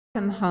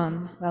Welcome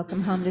home.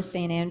 Welcome home to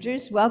St.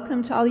 Andrews.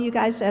 Welcome to all you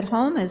guys at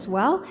home as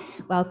well.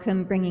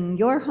 Welcome bringing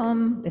your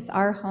home with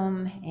our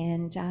home,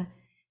 and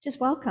just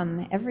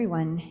welcome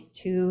everyone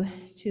to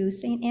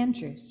St.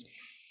 Andrews.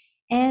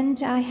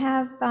 And I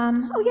have,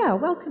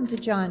 welcome to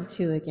John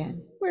too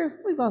again.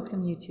 We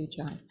welcome you too,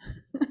 John.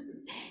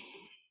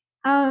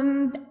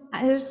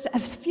 There's a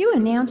few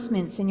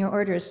announcements in your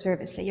order of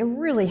service that you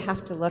really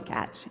have to look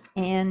at.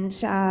 And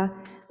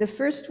the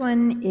first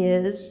one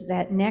is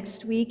that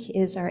next week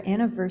is our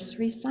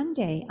anniversary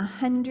Sunday,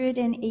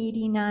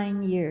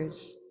 189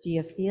 years. Do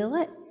you feel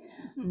it?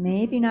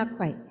 Maybe not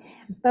quite.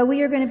 But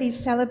we are going to be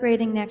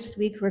celebrating next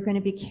week. We're going to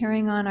be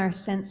carrying on our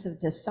sense of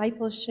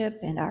discipleship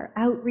and our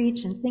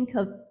outreach, and think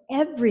of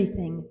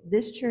everything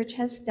this church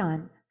has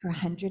done for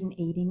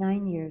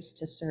 189 years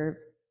to serve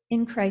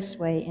in Christ's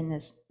way in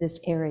this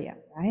area,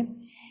 right?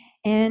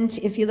 And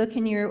if you look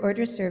in your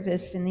order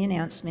service in the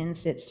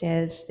announcements, it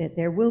says that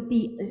there will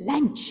be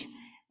lunch,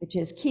 which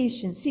is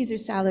quiche and Caesar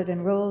salad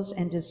and rolls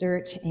and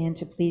dessert, and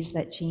to please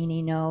let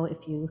Jeannie know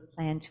if you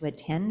plan to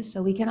attend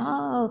so we can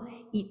all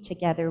eat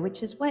together,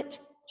 which is what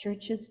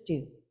churches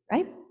do,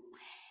 right?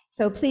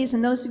 So please,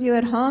 and those of you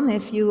at home,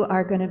 if you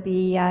are going to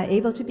be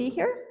able to be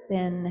here,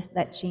 then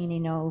let Jeannie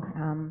know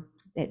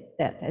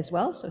that as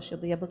well, so she'll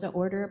be able to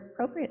order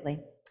appropriately.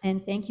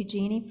 And thank you,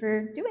 Jeannie,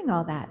 for doing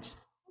all that.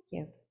 Thank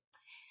you.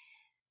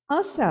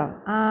 Also,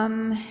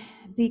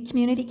 the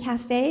community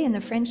cafe in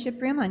the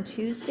friendship room on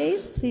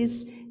Tuesdays,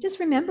 please just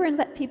remember and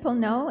let people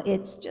know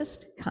it's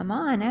just come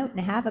on out and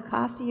have a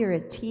coffee or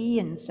a tea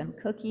and some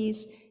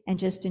cookies and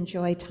just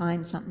enjoy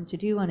time, something to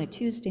do on a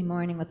Tuesday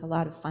morning with a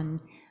lot of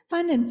fun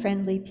and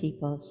friendly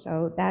people.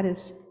 So that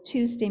is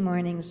Tuesday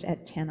mornings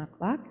at 10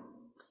 o'clock.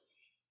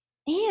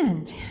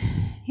 And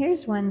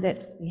here's one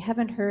that we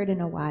haven't heard in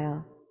a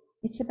while.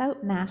 It's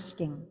about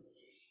masking.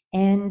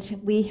 And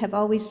we have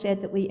always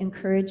said that we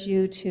encourage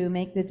you to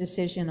make the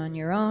decision on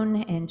your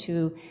own and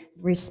to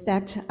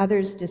respect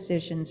others'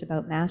 decisions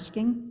about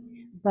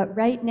masking. But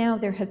right now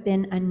there have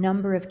been a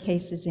number of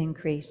cases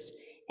increase,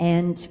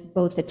 and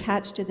both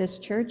attached to this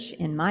church,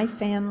 in my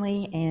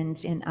family,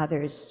 and in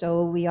others.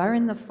 So we are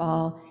in the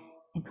fall,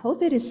 and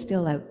COVID is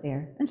still out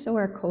there, and so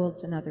are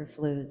colds and other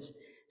flus.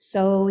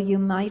 So you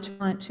might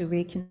want to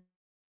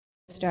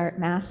start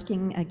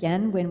masking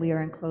again when we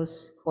are in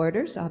close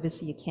quarters.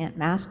 Obviously, you can't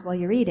mask while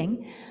you're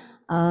eating.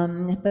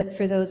 But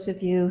for those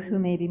of you who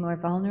may be more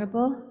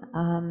vulnerable,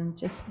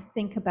 just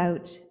think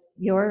about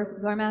your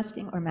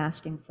masking or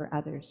masking for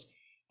others,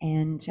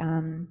 and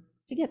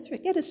to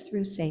get us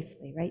through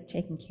safely, right?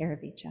 Taking care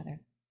of each other.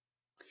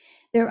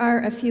 There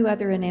are a few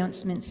other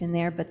announcements in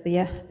there, but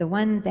the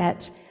one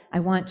that I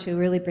want to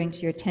really bring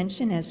to your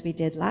attention, as we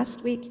did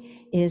last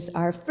week, is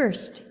our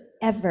first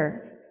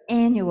ever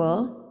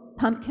annual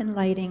pumpkin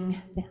lighting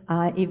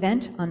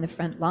event on the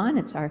front lawn.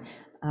 It's our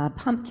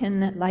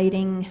pumpkin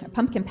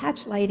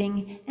patch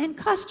lighting and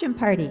costume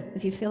party,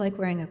 if you feel like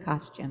wearing a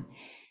costume.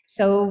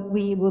 So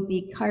we will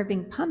be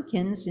carving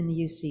pumpkins in the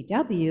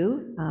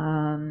UCW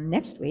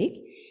next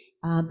week.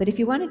 But if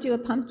you want to do a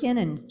pumpkin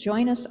and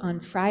join us on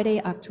Friday,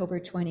 October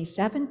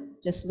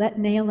 27th, just let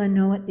Naila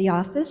know at the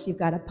office you've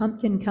got a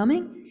pumpkin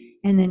coming,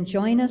 and then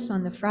join us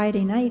on the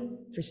Friday night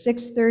for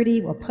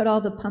 6:30. We'll put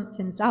all the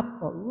pumpkins up,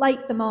 we'll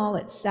light them all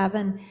at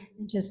 7,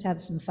 and just have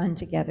some fun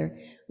together.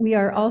 We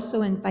are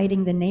also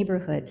inviting the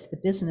neighborhood, the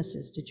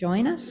businesses, to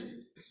join us.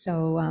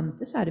 So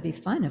this ought to be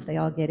fun if they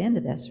all get into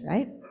this,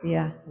 right? Be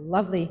a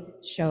lovely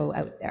show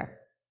out there.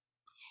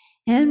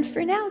 And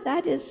for now,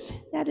 that is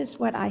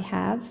what I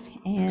have.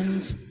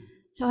 And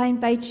so I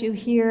invite you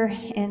here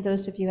and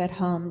those of you at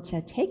home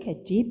to take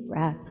a deep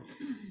breath.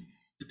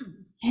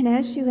 And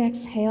as you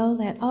exhale,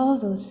 let all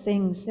those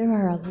things, there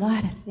are a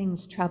lot of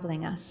things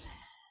troubling us,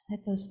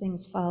 let those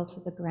things fall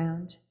to the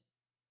ground.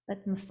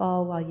 Let them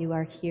fall while you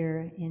are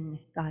here in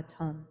God's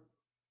home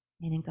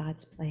and in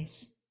God's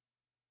place.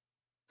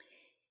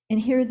 And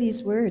hear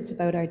these words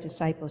about our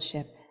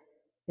discipleship.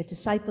 That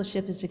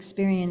discipleship is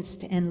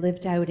experienced and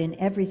lived out in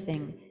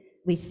everything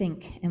we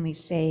think and we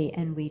say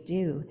and we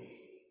do.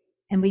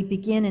 And we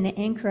begin and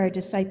anchor our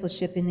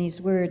discipleship in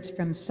these words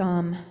from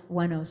Psalm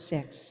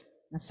 106.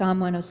 Now, Psalm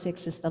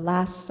 106 is the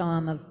last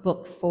psalm of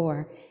Book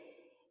 4.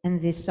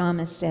 And the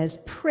psalmist says,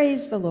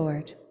 "Praise the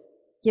Lord.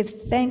 Give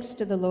thanks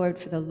to the Lord,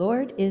 for the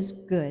Lord is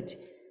good.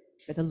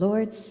 For the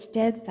Lord's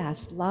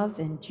steadfast love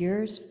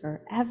endures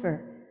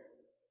forever.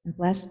 And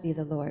blessed be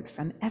the Lord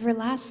from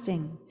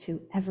everlasting to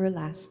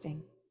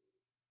everlasting."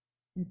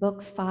 And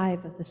Book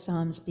 5 of the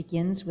Psalms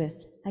begins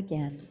with,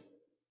 again,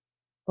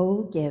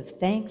 "Oh, give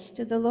thanks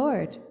to the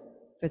Lord,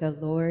 for the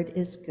Lord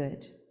is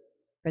good.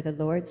 For the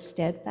Lord's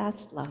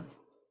steadfast love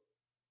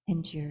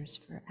endures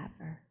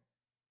forever."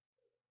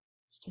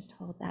 Let's just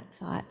hold that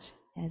thought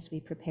as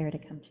we prepare to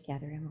come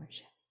together in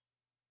worship.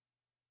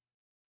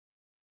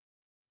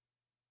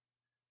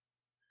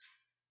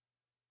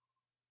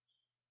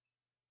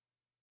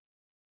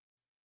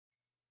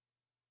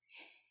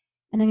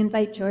 And I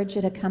invite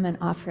Georgia to come and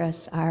offer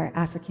us our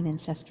African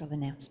ancestral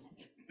announcement.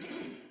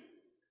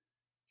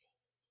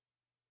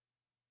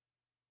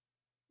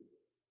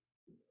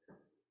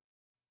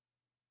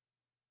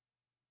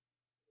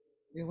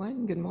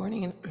 Everyone, good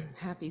morning and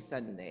happy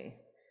Sunday.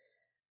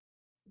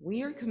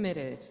 We are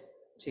committed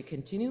to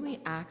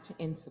continually act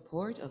in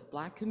support of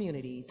Black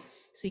communities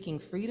seeking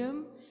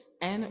freedom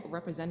and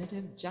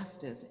representative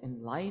justice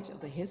in light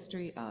of the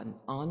history and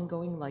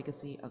ongoing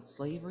legacy of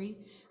slavery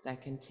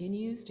that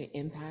continues to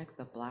impact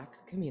the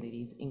Black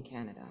communities in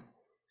Canada.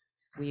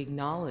 We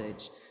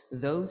acknowledge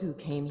those who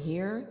came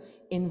here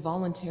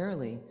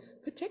involuntarily,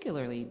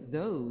 particularly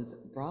those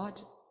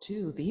brought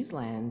to these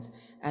lands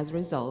as a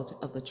result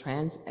of the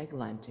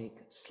transatlantic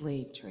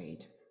slave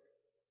trade.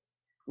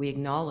 We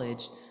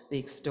acknowledge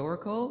the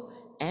historical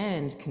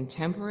and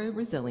contemporary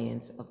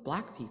resilience of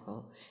Black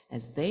people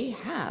as they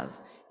have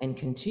and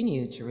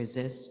continue to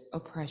resist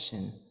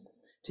oppression,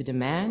 to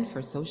demand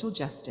for social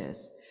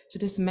justice, to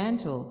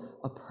dismantle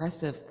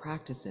oppressive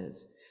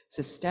practices,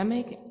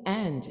 systemic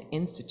and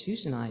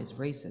institutionalized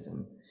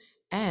racism,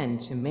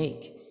 and to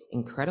make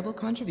incredible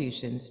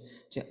contributions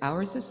to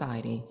our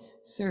society,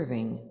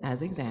 serving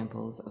as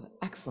examples of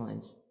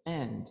excellence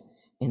and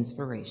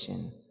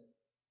inspiration.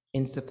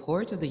 In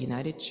support of the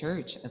United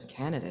Church of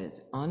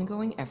Canada's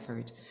ongoing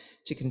effort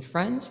to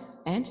confront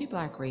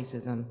anti-Black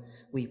racism,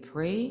 we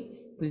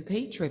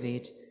pay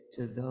tribute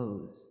to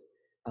those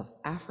of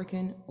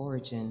African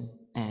origin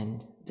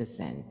and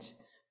descent.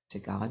 To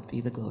God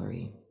be the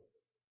glory.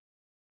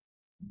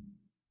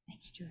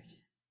 Thanks, Stuart.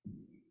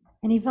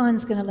 And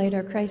Yvonne's going to light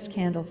our Christ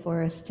candle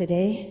for us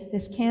today.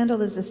 This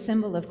candle is a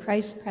symbol of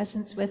Christ's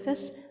presence with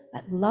us,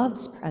 but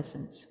love's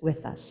presence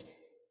with us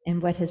in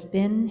what has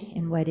been,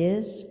 in what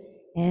is,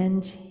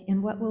 and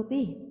in what will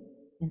be.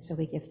 And so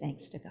we give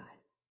thanks to God.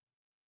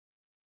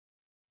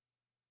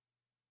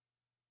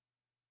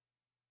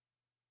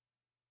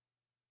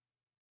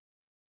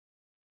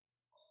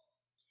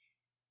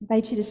 I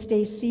invite you to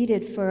stay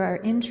seated for our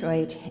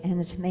introit,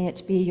 and may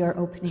it be your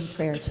opening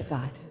prayer to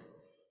God.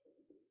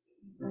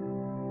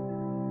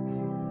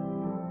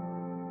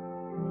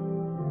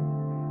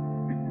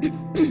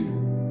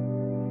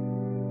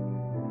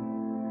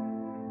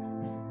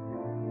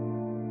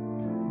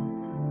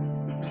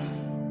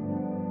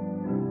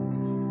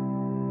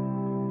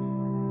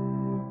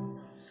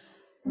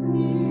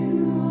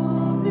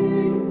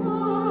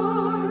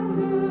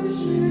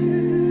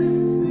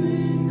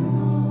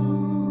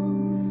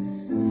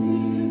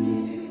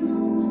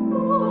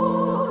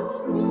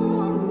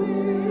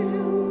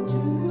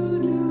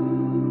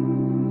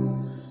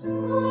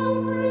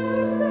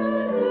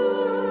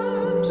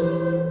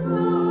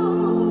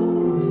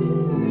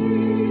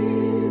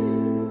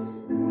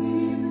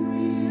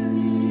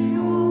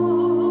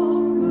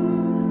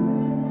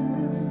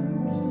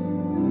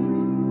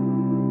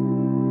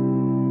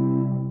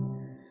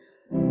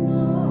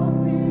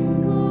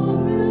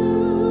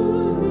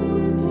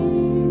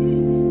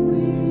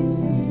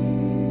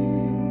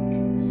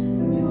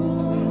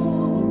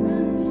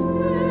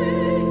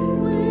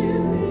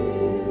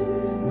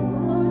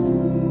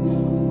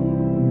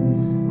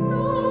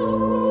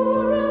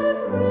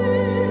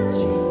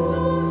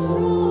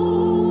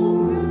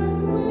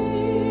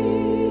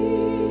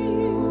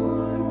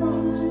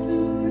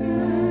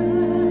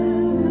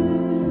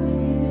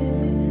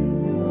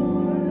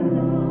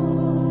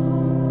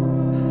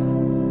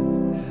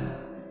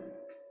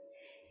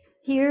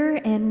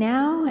 Here and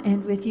now,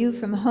 and with you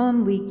from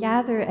home, we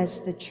gather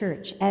as the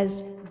church,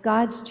 as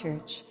God's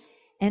church,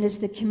 and as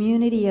the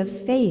community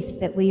of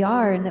faith that we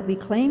are and that we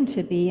claim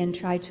to be and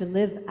try to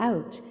live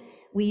out.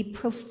 We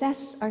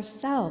profess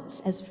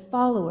ourselves as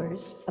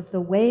followers of the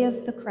way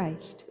of the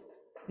Christ.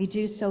 We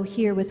do so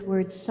here with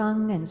words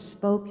sung and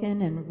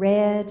spoken and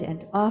read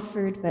and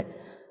offered, but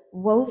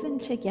woven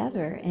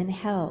together and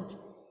held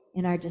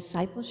in our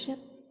discipleship,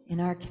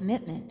 in our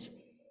commitment,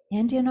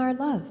 and in our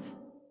love.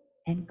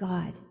 And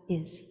God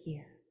is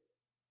here.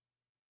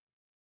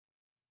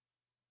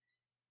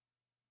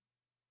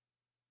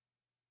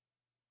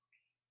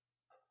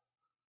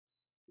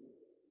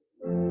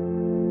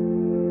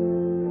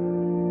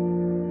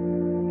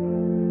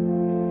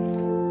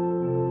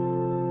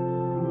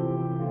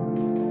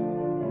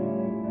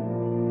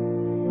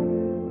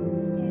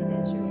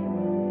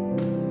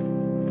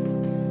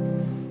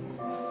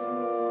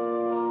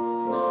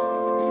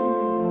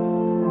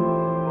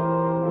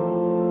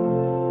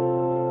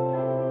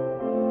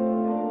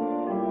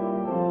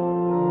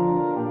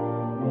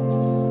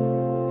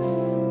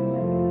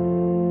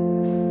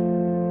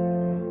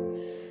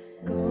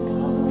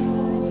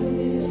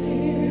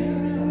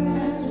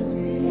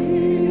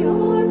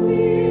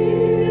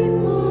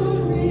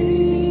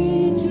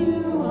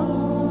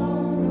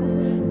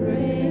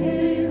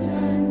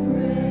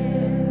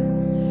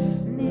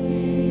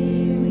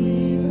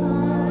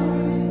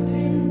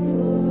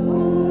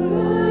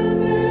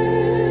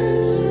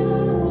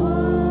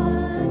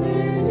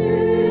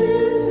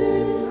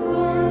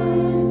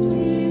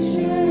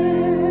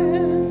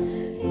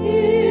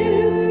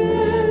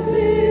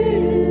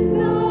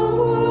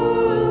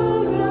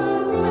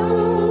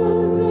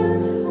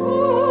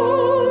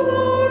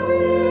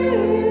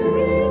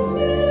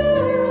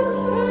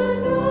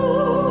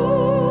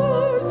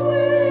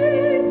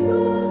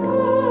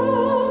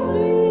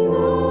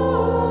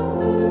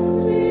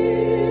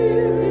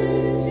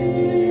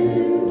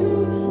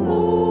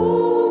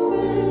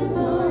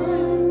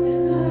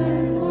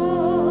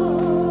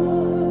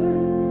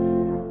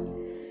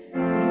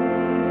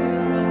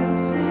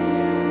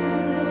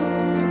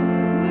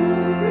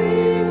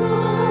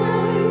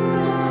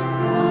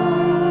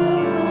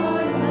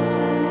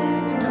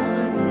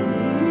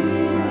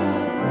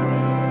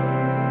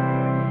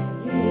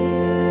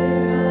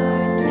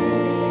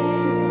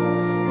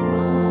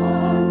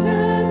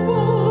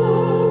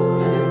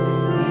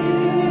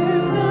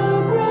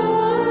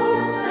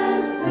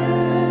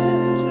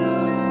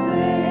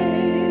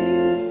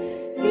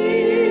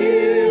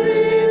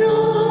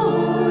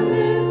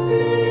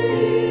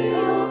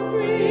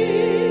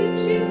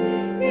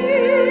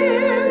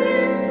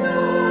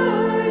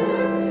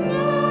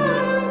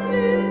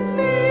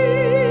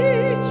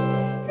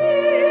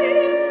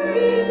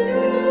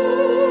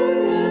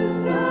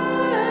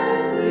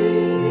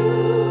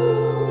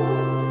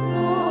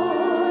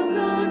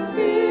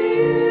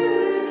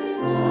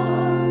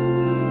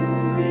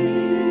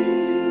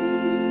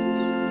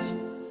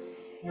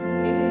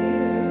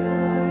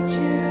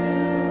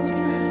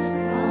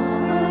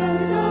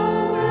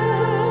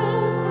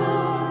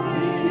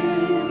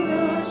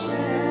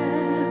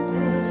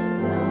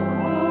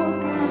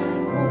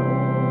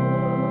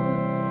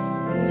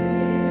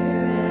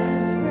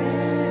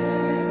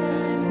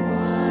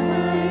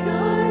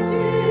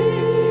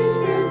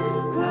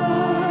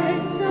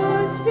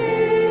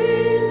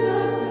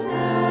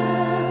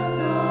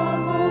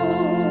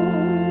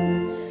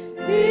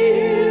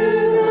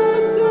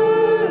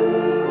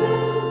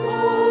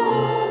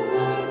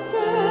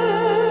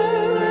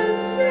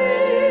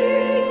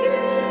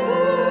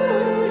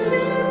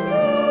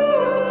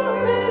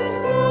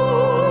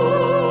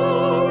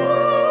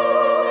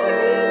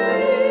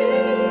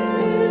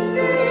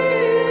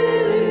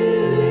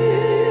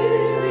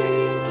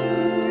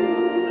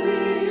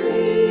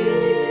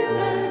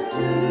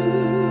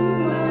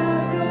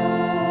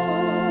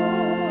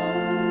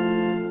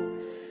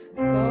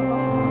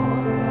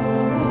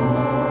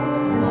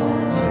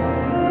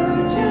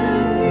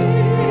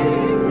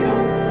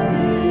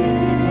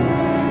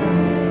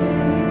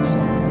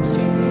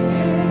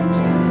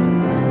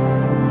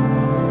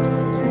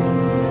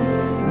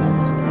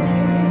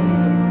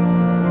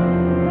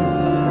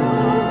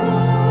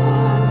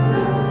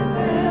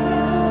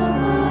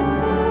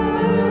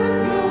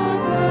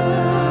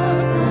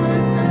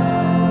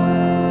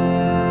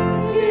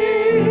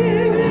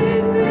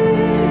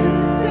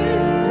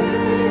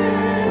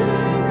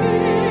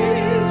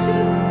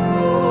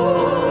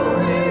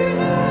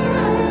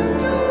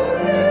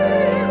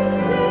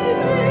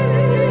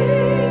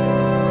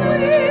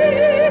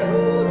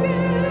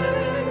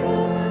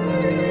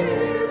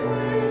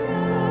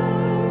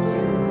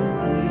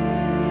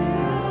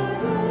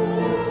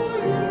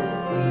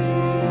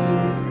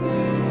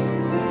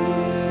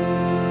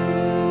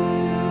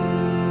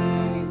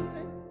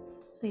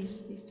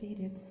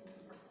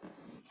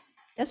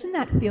 Doesn't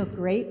that feel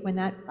great when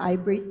that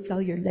vibrates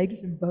all your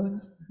legs and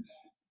bones?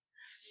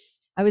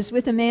 I was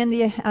with a man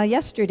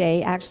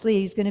yesterday, actually,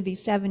 he's going to be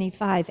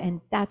 75,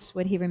 and that's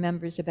what he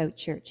remembers about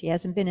church. He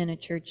hasn't been in a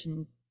church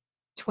in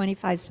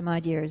 25 some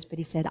odd years, but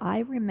he said, I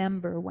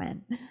remember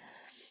when.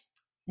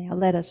 Now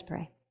let us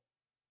pray.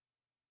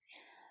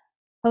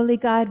 Holy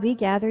God, we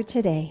gather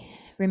today,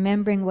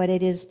 remembering what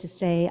it is to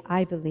say,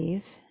 I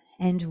believe,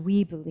 and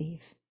we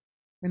believe.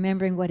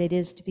 Remembering what it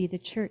is to be the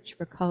church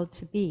we're called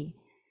to be,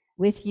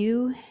 with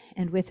you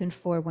and with and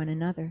for one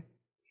another.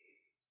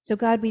 So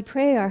God, we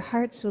pray our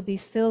hearts will be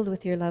filled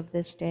with your love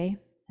this day,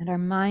 and our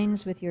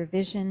minds with your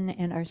vision,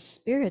 and our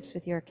spirits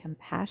with your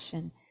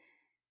compassion,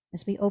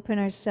 as we open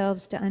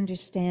ourselves to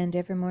understand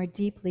ever more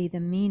deeply the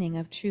meaning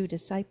of true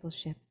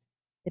discipleship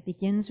that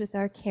begins with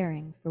our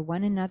caring for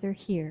one another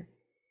here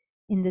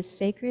in this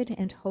sacred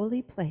and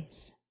holy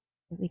place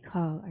that we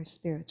call our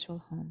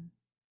spiritual home.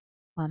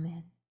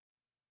 Amen.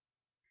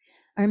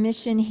 Our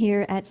mission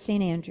here at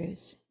St.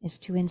 Andrew's is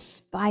to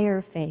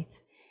inspire faith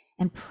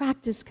and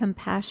practice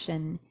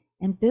compassion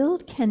and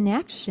build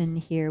connection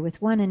here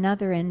with one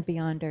another and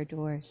beyond our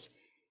doors.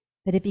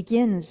 But it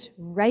begins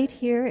right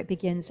here. It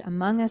begins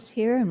among us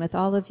here and with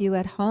all of you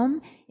at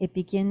home. It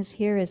begins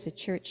here as a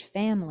church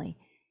family,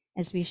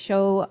 as we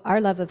show our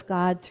love of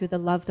God through the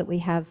love that we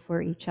have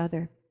for each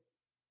other.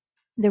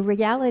 The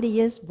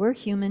reality is we're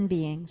human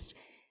beings.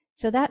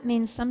 So that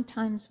means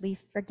sometimes we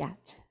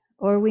forget,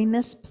 or we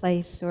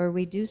misplace, or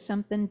we do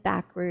something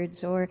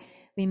backwards, or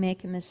we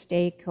make a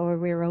mistake, or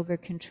we're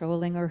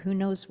over-controlling, or who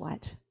knows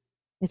what.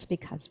 It's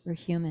because we're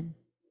human,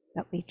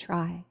 but we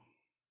try.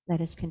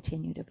 Let us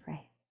continue to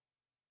pray.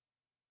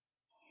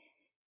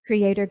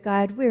 Creator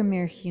God, we're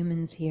mere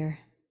humans here,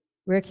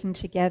 working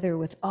together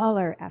with all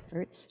our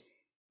efforts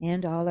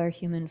and all our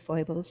human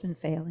foibles and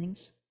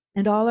failings,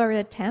 and all our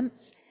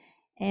attempts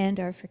and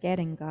our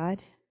forgetting,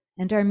 God,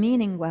 and our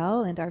meaning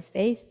well, and our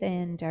faith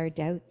and our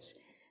doubts,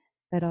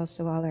 but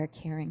also all our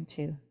caring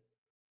too.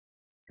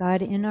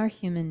 God, in our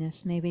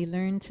humanness, may we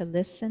learn to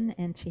listen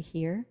and to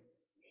hear.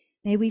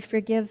 May we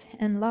forgive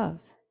and love.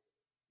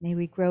 May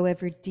we grow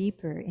ever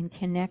deeper in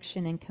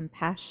connection and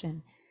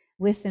compassion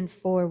with and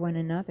for one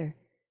another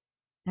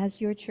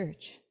as your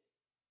church,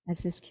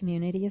 as this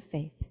community of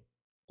faith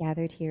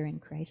gathered here in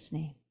Christ's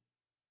name.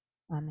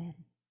 Amen.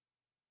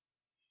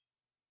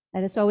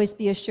 Let us always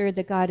be assured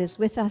that God is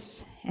with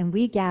us, and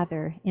we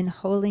gather in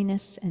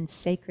holiness and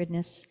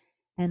sacredness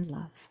and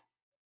love.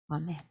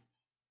 Amen.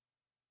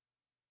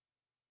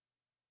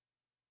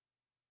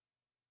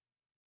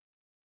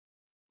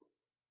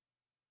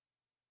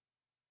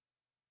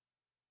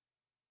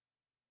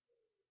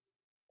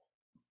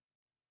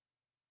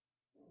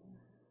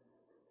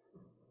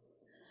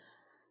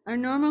 Our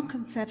normal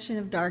conception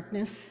of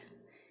darkness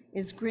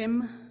is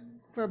grim,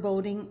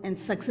 foreboding, and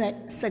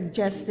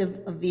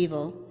suggestive of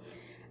evil.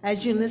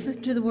 As you listen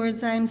to the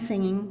words I am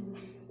singing,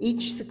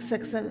 each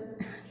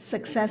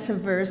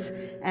successive verse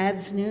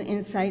adds new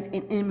insight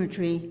and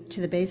imagery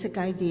to the basic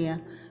idea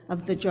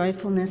of the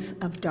joyfulness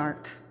of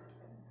dark.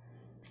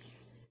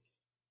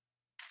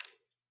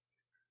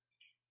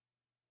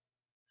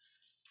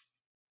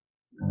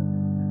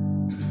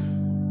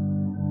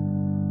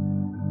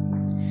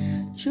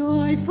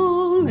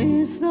 Joyful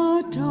is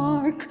the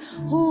dark,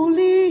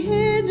 holy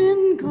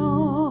hidden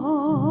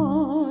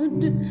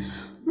God,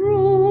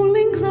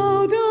 rolling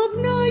cloud of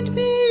night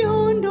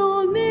beyond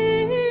all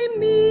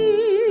naming,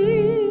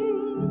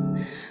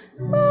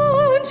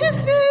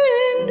 majesty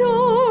in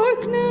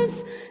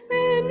darkness,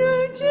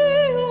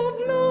 energy of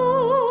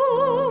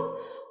love,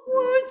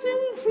 words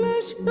in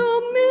flesh,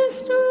 the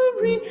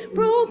mystery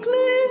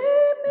proclaiming.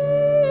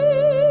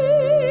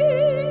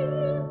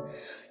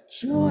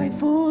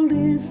 Joyful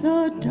is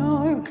the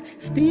dark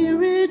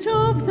spirit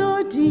of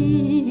the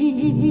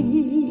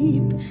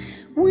deep,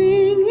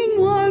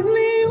 winging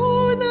wildly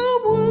o'er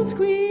the world's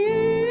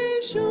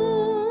creation.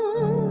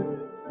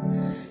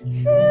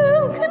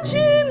 Silken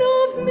sheen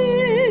of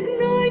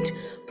midnight,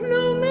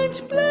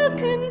 plumage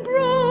black and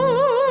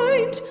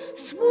bright,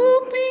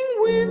 swooping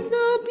with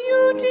the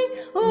beauty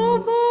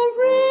of a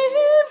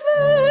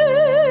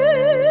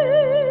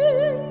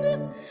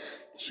raven.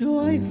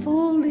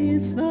 Joyful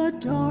is the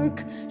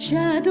dark,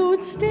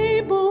 shadowed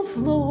stable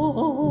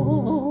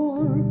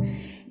floor.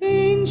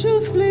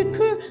 Angels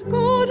flicker,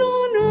 God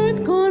on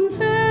earth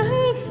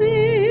confessing,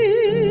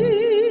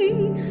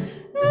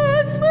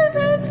 as with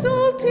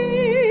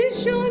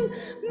exaltation,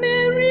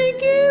 Mary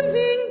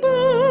giving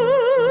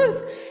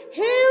birth,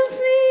 hails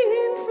the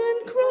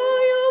infant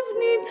cry of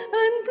need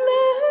and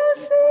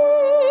blessing.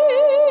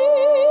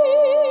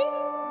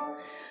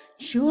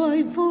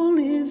 Joyful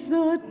is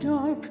the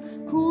dark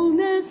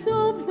coolness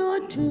of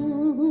the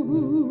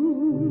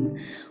tomb,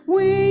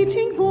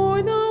 waiting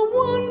for the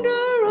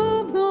wonder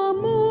of the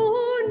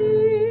morning.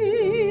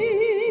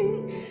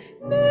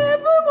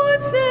 Never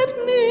was that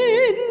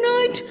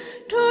midnight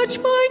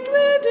touched by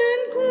dread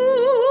and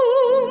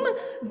gloom.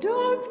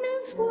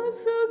 Darkness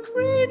was the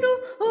cradle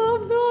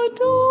of the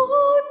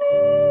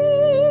dawning.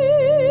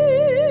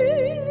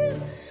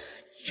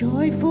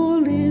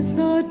 Joyful is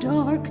the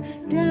dark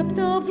depth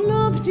of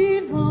love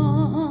divine,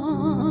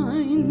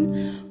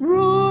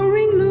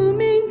 roaring,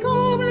 looming,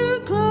 color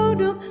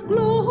cloud of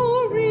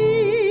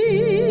glory,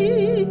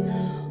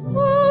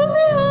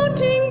 holy,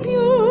 haunting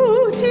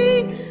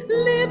beauty,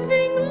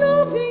 living,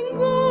 loving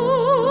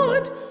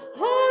God.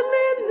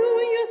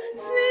 Hallelujah,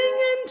 sing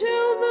and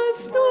tell the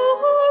story.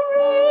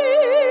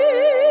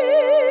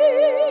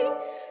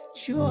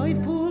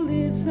 Joyful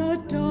is the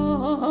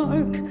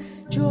dark,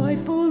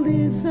 joyful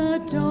is the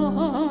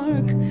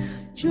dark,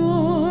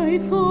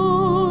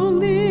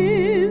 joyful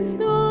is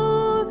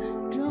the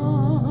dark.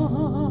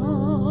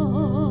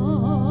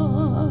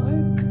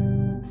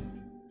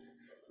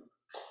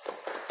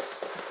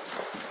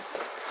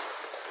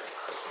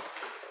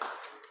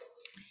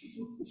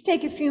 Let's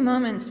take a few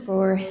moments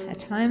for a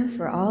time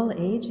for all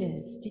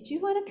ages. Did you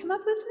want to come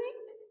up with me?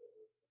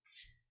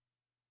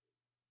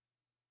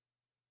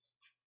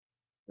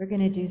 We're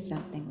going to do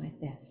something with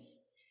this.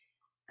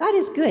 God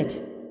is good.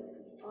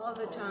 All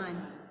the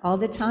time. All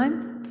the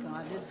time?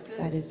 God is good.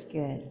 God is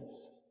good.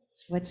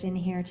 What's in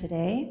here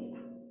today?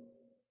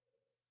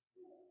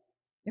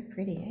 They're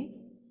pretty, eh?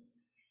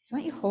 So why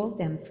don't you hold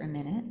them for a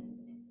minute?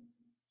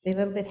 They a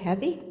little bit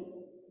heavy?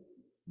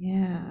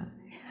 Yeah.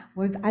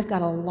 I've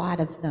got a lot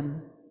of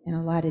them in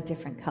a lot of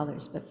different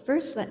colors. But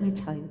first, let me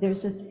tell you,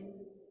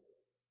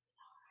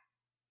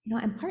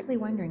 I'm partly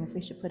wondering if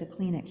we should put a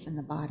Kleenex in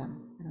the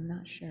bottom, but I'm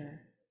not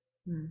sure.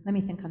 Let me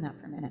think on that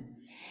for a minute.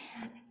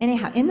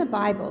 Anyhow, in the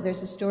Bible,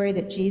 there's a story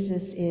that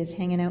Jesus is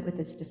hanging out with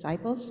his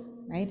disciples,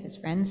 right, his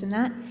friends and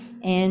that,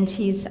 and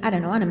he's, I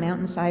don't know, on a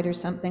mountainside or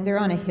something. They're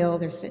on a hill,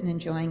 they're sitting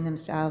enjoying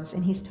themselves,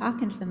 and he's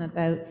talking to them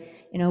about,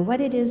 what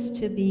it is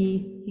to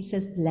be, he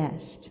says,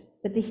 blessed.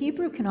 But the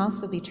Hebrew can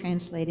also be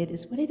translated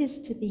as what it is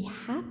to be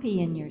happy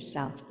in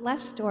yourself,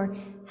 blessed or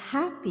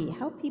happy,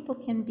 how people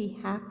can be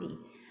happy.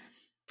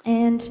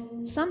 And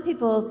some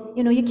people,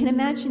 you can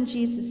imagine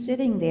Jesus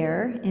sitting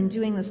there and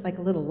doing this like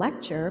a little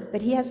lecture,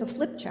 but he has a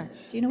flip chart.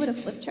 Do you know what a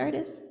flip chart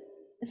is?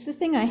 It's the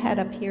thing I had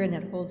up here and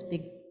that holds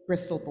big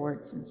Bristol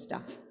boards and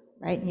stuff,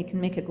 right? And you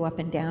can make it go up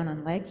and down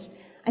on legs.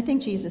 I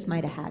think Jesus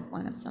might have had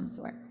one of some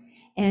sort.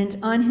 And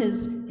on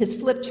his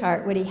flip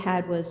chart, what he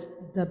had was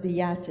the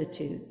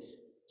Beatitudes.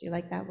 Do you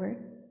like that word?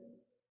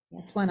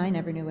 That's one I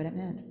never knew what it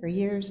meant for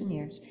years and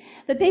years.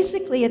 But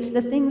basically, it's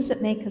the things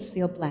that make us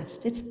feel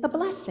blessed. It's the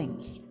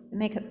blessings that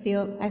make it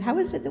feel, how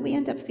is it that we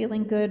end up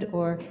feeling good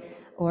or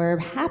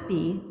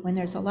happy when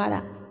there's a lot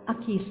of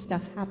ucky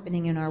stuff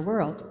happening in our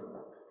world?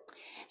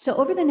 So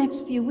over the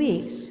next few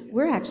weeks,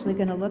 we're actually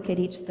going to look at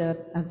each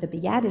of the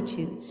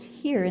Beatitudes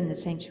here in the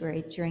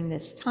sanctuary during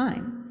this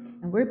time.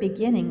 And we're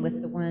beginning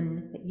with the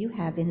one that you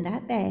have in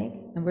that bag,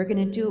 and we're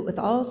going to do it with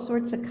all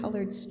sorts of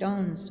colored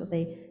stones so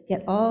they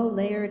get all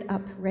layered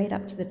up right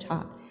up to the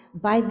top.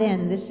 By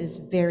then, this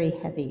is very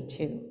heavy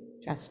too,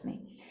 trust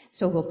me.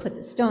 So we'll put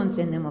the stones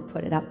in, then we'll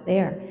put it up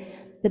there.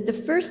 But the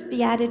first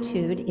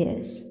Beatitude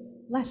is,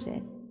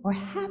 blessed or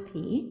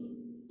happy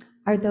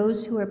are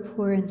those who are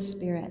poor in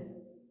spirit,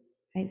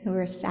 right? Who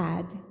are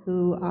sad,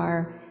 who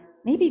are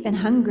maybe even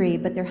hungry,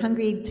 but they're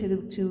hungry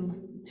to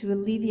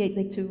alleviate,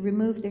 like to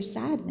remove their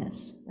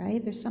sadness,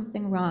 right? There's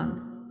something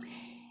wrong.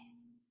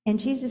 And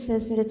Jesus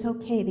says that it's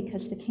okay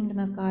because the kingdom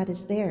of God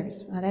is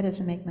theirs. Well, that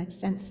doesn't make much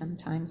sense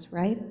sometimes,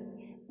 right?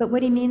 But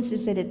what he means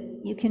is that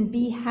you can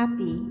be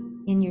happy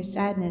in your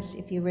sadness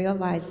if you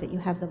realize that you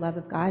have the love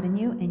of God in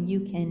you, and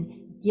you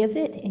can give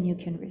it, and you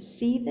can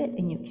receive it,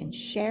 and you can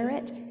share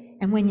it.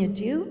 And when you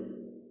do,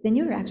 then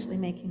you're actually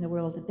making the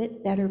world a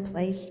bit better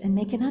place and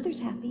making others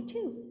happy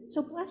too.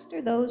 So blessed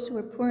are those who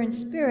are poor in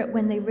spirit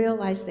when they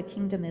realize the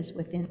kingdom is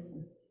within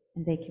them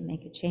and they can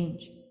make a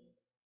change.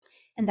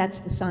 And that's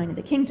the sign of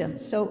the kingdom.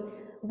 So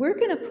you're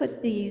going to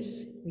put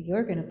these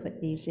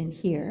in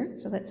here.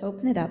 So let's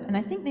open it up. And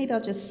I think maybe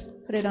I'll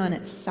just put it on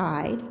its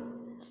side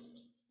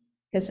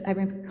because I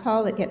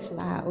recall it gets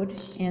loud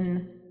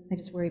and I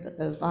just worry about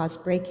the vase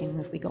breaking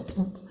if we go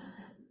plunk.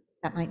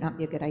 That might not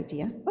be a good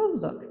idea. Oh,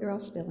 look, they're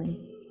all spilling.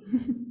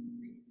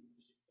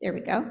 There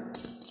we go.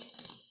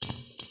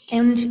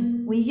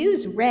 And we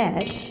use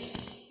red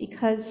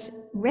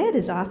because red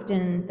is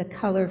often the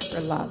color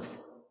for love.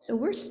 So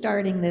we're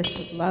starting this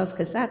with love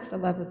because that's the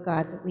love of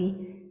God that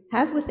we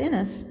have within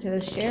us to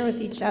share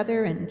with each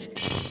other and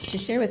to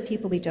share with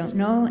people we don't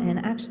know and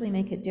actually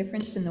make a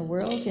difference in the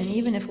world. And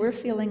even if we're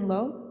feeling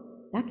low,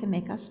 that can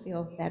make us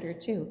feel better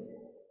too.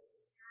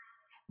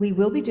 We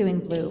will be doing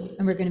blue,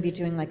 and we're going to be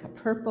doing like a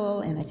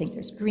purple, and I think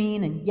there's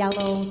green and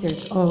yellow.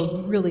 There's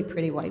really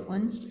pretty white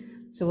ones.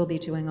 So we'll be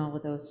doing all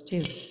of those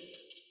too.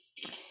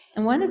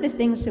 And one of the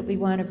things that we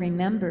want to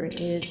remember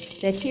is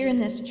that here in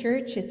this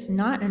church, it's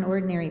not an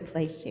ordinary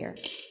place here.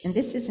 And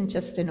this isn't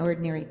just an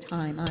ordinary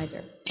time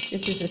either.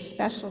 This is a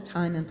special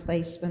time and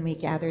place when we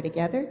gather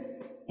together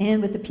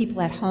and with the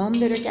people at home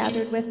that are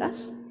gathered with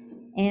us.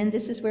 And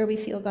this is where we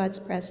feel God's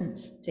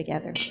presence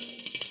together.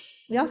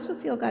 We also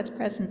feel God's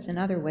presence in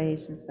other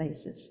ways and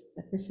places,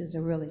 but this is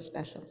a really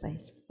special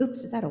place.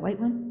 Oops, is that a white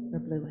one or a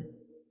blue one?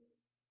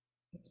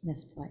 It's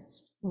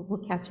misplaced.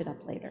 We'll catch it up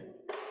later.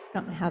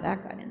 Don't know how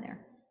that got in there.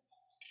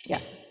 Yeah.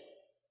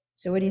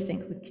 So what do you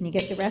think? Can you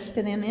get the rest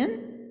of them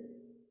in?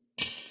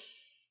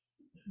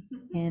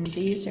 And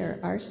these are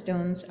our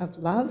stones of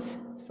love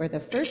for the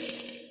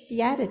first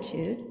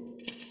beatitude,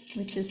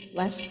 which is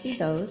blessed be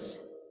those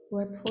who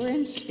are poor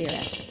in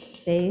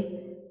spirit.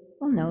 They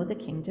will know the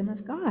kingdom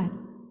of God.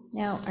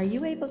 Now, are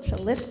you able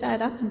to lift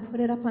that up and put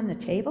it up on the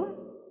table?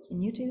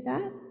 Can you do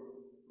that?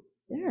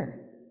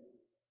 There.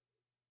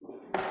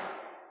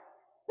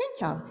 Good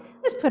job.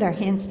 Let's put our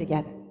hands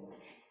together.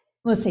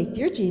 We'll say,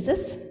 Dear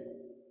Jesus,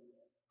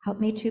 help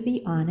me to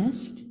be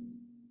honest.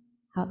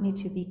 Help me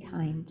to be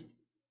kind.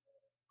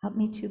 Help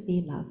me to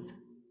be love.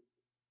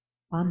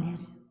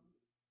 Amen.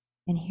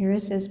 And hear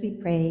us as we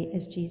pray,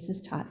 as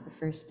Jesus taught the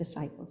first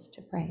disciples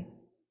to pray.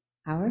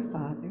 Our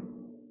Father,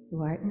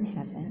 who art in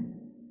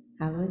heaven,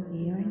 hallowed be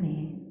your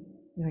name.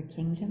 Your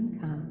kingdom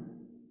come.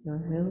 Your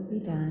will be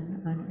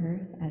done on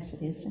earth as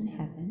it is in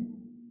heaven.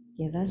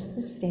 Give us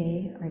this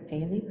day our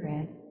daily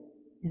bread,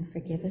 and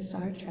forgive us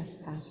our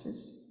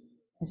trespasses,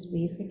 as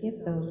we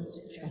forgive those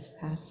who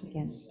trespass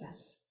against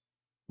us.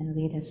 And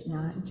lead us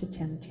not into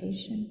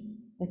temptation,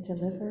 but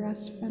deliver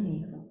us from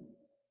evil.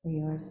 For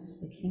yours is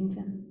the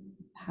kingdom,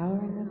 the power,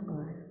 and the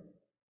glory,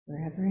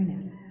 forever and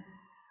ever.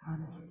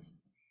 Amen.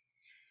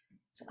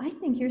 So I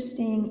think you're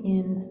staying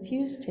in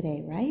Fuse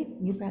today, right?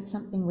 You brought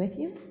something with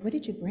you? What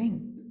did you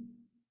bring?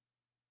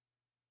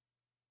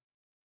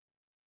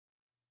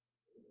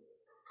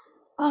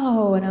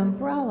 Oh, an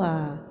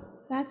umbrella.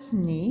 That's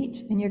neat.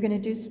 And you're going to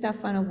do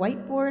stuff on a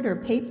whiteboard or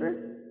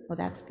paper? Well,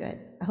 that's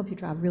good. I hope you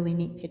draw really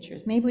neat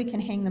pictures. Maybe we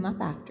can hang them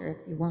up after if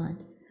you want.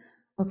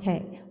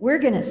 Okay, we're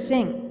going to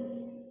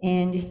sing.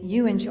 And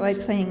you enjoy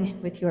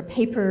playing with your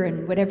paper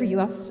and whatever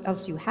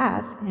else you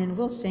have. And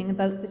we'll sing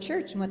about the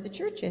church and what the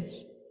church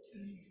is.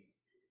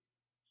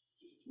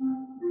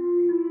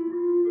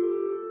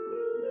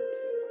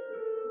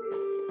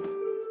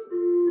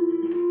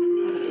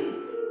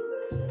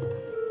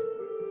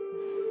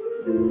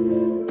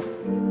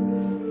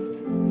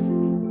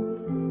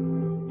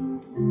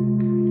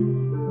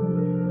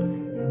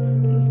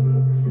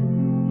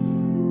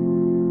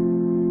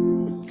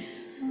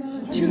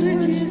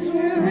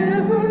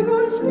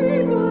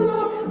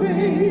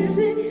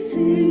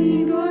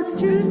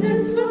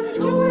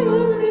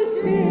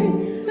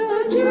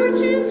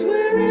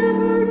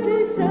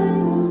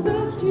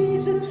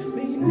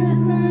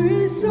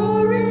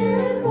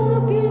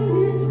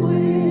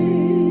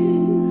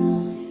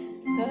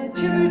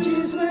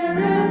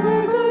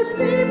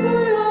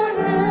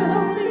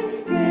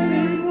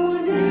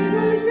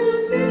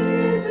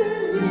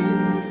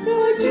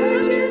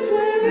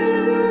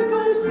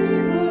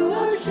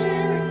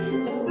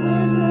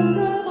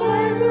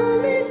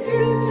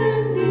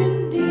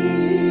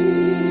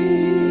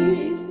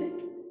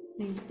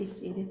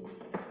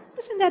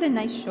 A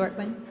nice short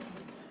one.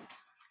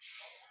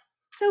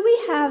 So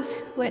we have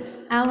what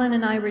Alan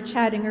and I were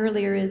chatting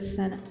earlier is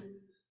an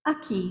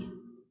Aki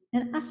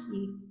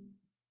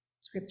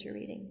scripture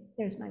reading.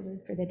 There's my word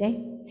for the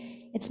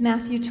day. It's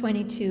Matthew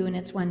 22 and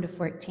it's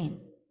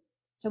 1-14.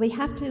 So we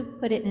have to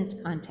put it in its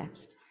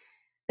context.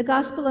 The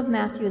Gospel of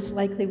Matthew is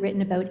likely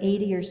written about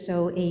 80 or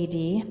so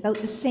AD, about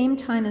the same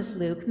time as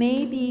Luke,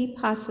 maybe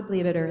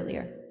possibly a bit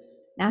earlier.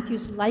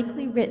 Matthew's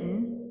likely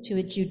written to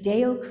a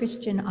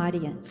Judeo-Christian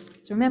audience.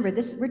 So remember,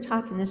 this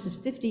is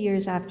 50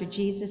 years after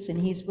Jesus, and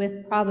he's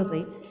with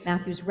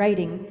Matthew's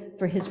writing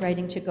for his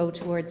writing to go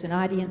towards an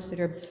audience that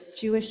are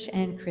Jewish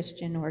and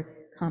Christian or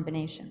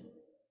combination.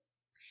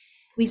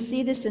 We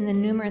see this in the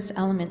numerous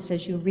elements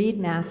as you read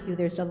Matthew.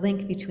 There's a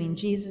link between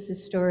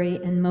Jesus'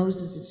 story and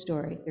Moses'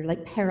 story. They're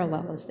like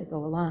parallel as they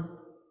go along.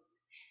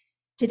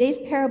 Today's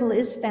parable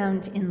is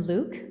found in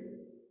Luke,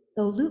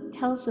 though Luke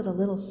tells it a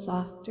little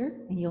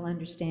softer, and you'll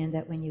understand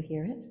that when you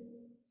hear it.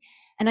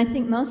 And I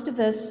think most of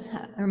us,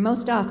 or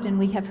most often,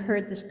 we have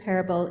heard this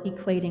parable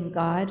equating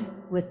God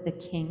with the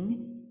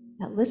king.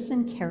 Now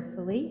listen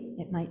carefully,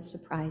 it might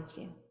surprise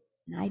you.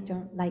 And I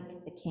don't like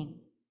the king.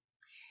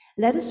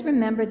 Let us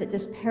remember that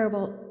this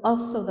parable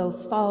also, though,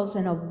 falls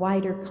in a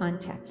wider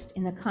context,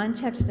 in the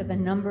context of a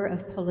number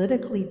of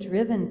politically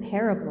driven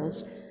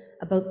parables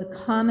about the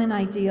common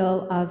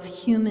ideal of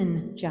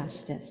human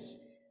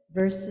justice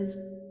versus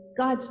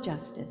God's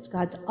justice,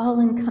 God's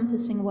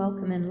all-encompassing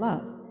welcome and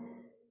love.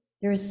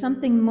 There is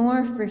something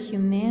more for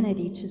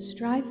humanity to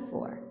strive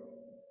for,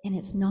 and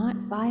it's not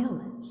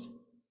violence.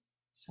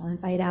 So I'll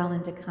invite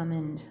Alan to come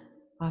and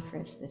offer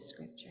us this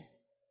scripture.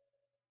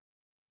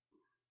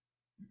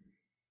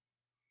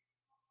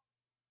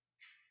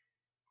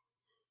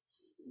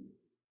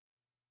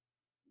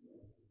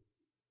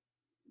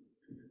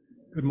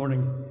 Good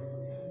morning.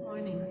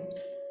 Morning.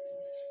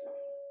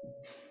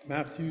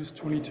 Matthew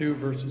 22,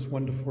 verses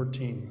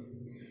 1-14.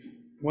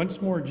 Once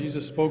more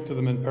Jesus spoke to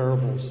them in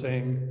parables,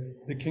 saying,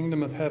 "The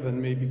kingdom of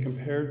heaven may be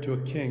compared to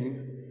a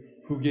king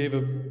who gave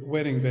a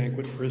wedding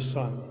banquet for his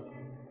son.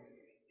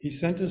 He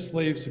sent his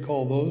slaves to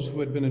call those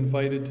who had been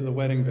invited to the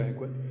wedding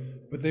banquet,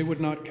 but they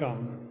would not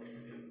come.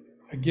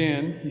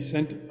 Again, he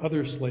sent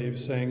other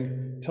slaves,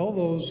 saying, 'Tell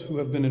those who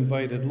have been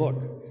invited,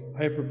 look,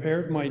 I have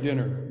prepared my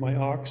dinner. My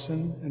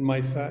oxen and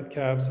my fat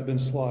calves have been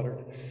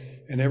slaughtered,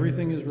 and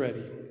everything is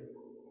ready.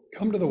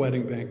 Come to the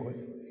wedding banquet."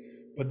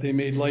 But they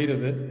made light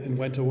of it and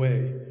went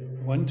away,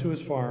 one to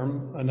his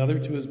farm, another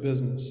to his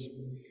business.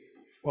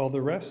 While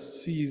the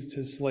rest seized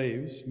his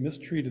slaves,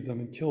 mistreated them,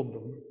 and killed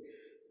them,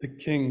 the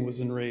king was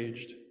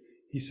enraged.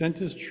 He sent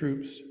his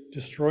troops,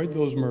 destroyed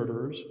those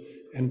murderers,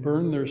 and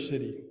burned their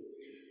city.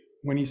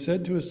 When he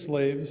said to his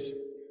slaves,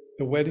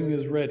 "The wedding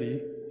is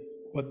ready,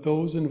 but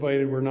those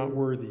invited were not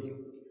worthy.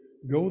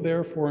 Go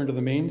therefore into the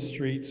main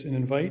streets and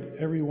invite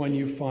everyone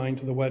you find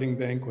to the wedding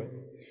banquet."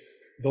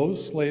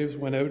 Those slaves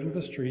went out into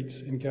the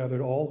streets and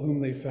gathered all whom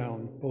they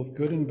found, both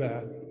good and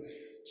bad.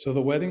 So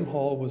the wedding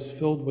hall was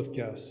filled with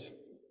guests.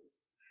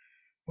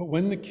 But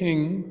when the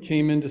king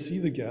came in to see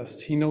the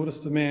guests, he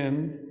noticed a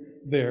man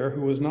there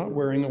who was not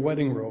wearing a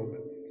wedding robe.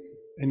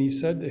 And he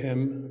said to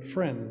him,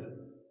 "Friend,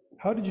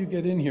 how did you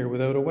get in here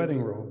without a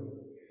wedding robe?"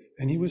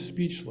 And he was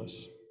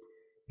speechless.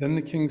 Then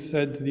the king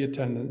said to the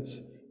attendants,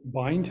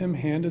 "Bind him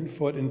hand and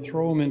foot and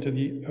throw him into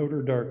the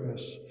outer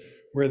darkness,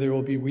 where there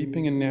will be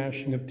weeping and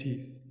gnashing of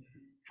teeth.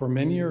 For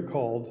many are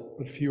called,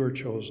 but few are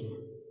chosen."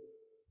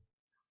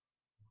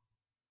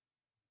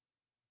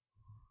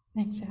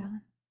 Thanks,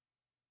 Alan.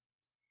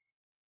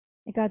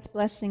 May God's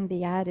blessing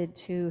be added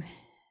to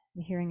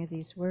the hearing of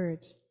these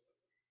words.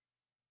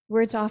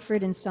 Words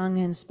offered and sung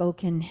and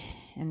spoken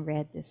and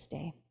read this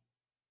day.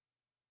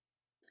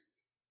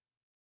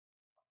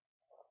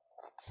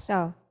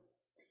 So,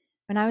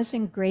 when I was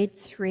in grade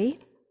 3,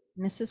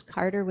 Mrs.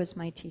 Carter was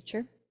my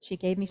teacher. She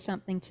gave me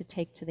something to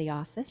take to the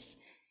office.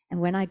 And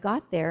when I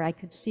got there, I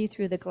could see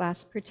through the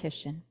glass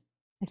partition.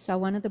 I saw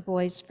one of the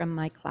boys from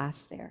my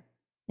class there.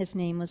 His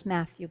name was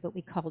Matthew, but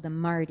we called him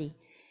Marty.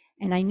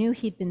 And I knew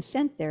he'd been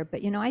sent there,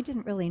 but I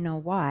didn't really know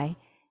why.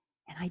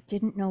 And I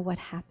didn't know what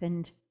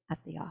happened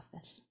at the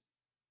office.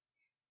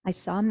 I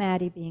saw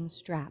Maddie being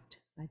strapped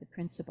by the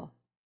principal.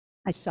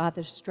 I saw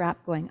the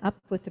strap going up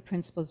with the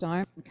principal's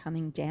arm and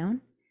coming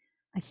down.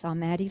 I saw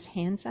Maddie's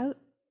hands out,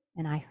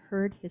 and I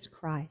heard his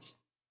cries.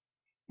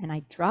 And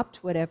I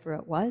dropped whatever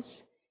it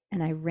was,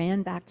 and I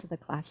ran back to the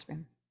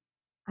classroom.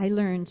 I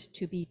learned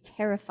to be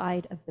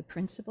terrified of the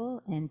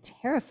principal and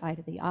terrified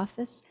of the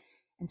office,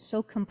 and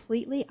so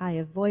completely I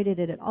avoided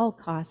it at all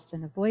costs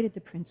and avoided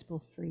the principal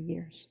for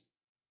years.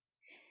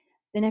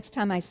 The next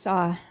time I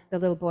saw the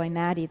little boy,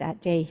 Maddie,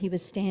 that day, he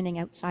was standing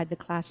outside the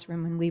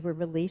classroom when we were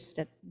released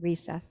at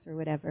recess or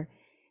whatever,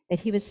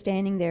 that he was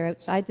standing there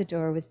outside the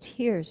door with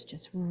tears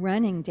just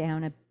running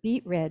down a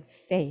beet red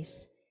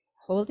face,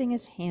 holding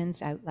his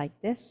hands out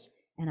like this,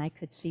 and I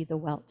could see the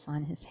welts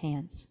on his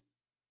hands.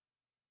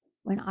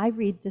 When I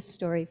read this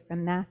story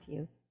from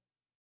Matthew,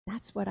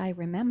 that's what I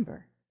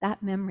remember.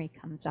 That memory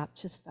comes up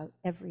just about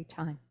every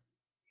time.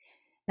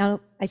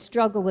 Now, I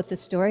struggle with the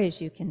story,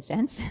 as you can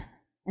sense,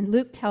 and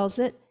Luke tells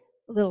it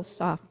a little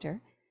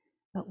softer.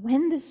 But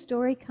when this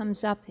story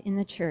comes up in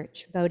the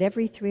church about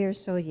every 3 or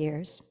so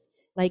years,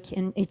 like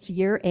it's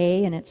year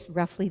A and it's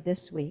roughly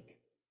this week,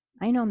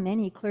 I know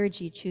many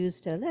clergy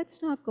choose to,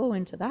 let's not go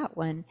into that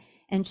one,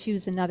 and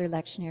choose another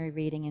lectionary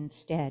reading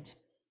instead.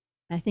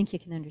 I think you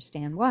can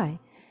understand why.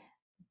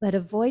 But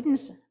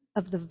avoidance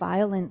of the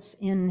violence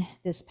in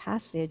this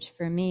passage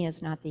for me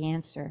is not the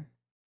answer.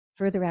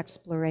 Further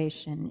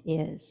exploration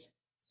is.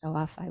 So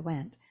off I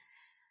went.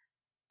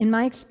 In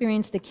my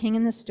experience, the king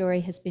in the story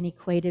has been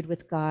equated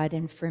with God,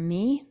 and for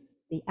me,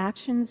 the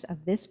actions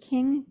of this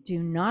king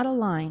do not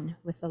align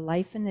with the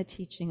life and the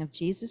teaching of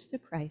Jesus the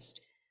Christ,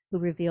 who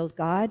revealed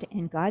God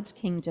and God's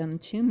kingdom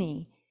to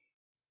me,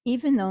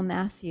 even though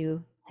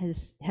Matthew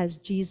has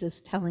Jesus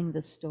telling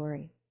the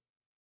story.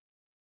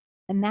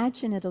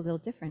 Imagine it a little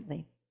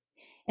differently.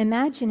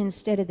 Imagine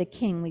instead of the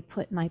king, we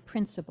put my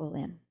principal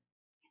in,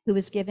 who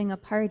was giving a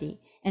party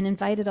and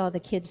invited all the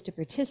kids to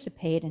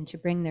participate and to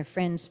bring their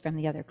friends from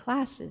the other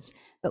classes.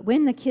 But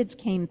when the kids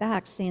came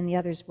back saying the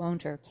others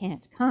won't or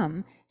can't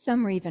come,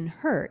 some were even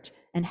hurt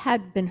and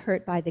had been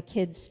hurt by the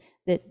kids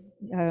that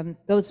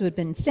those who had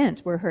been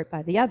sent were hurt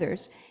by the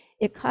others.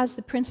 It caused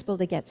the principal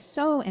to get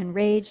so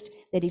enraged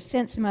that he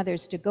sent some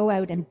others to go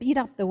out and beat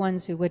up the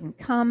ones who wouldn't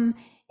come.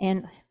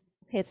 And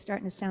okay, it's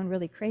starting to sound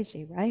really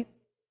crazy, right?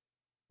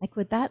 Like,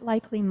 would that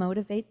likely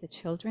motivate the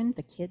children,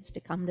 the kids,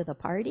 to come to the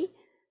party?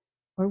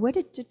 Or would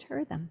it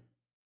deter them?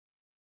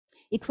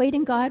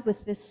 Equating God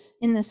with this,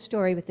 in this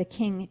story with the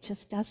king, it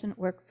just doesn't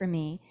work for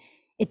me.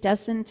 It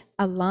doesn't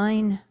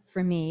align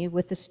for me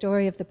with the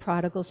story of the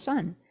prodigal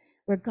son,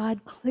 where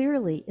God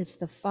clearly is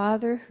the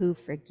father who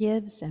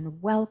forgives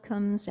and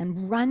welcomes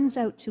and runs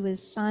out to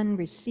his son,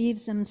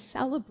 receives him,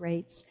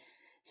 celebrates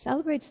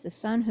the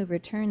son who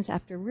returns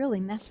after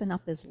really messing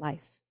up his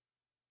life.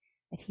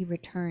 That he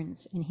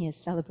returns and he is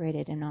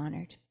celebrated and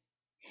honored.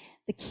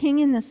 The king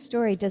in this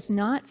story does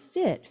not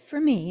fit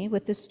for me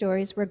with the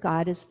stories where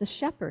God is the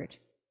shepherd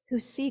who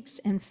seeks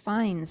and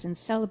finds and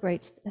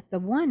celebrates that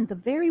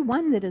the very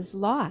one that is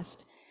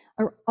lost,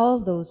 are all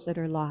those that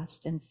are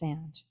lost and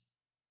found.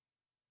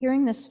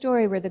 Hearing the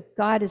story where the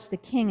God is the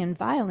king and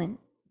violent,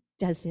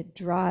 does it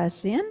draw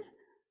us in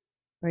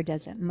Or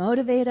does it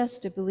motivate us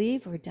to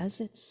believe, or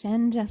does it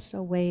send us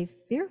away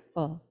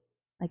fearful,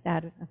 like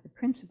that of the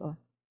principal?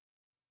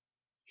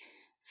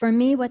 For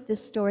me, what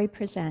this story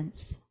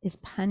presents is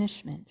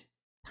punishment.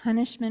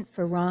 Punishment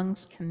for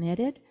wrongs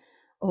committed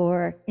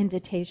or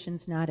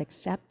invitations not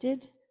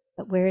accepted,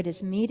 but where it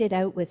is meted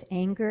out with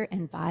anger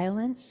and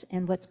violence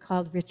and what's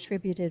called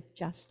retributive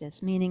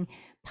justice, meaning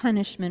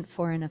punishment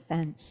for an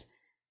offense.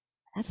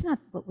 That's not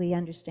what we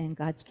understand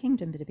God's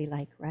kingdom to be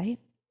like, right?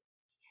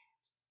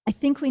 I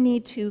think we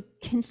need to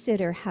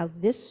consider how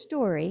this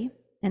story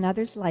and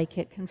others like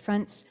it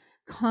confronts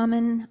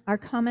our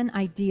common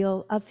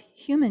ideal of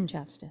human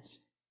justice,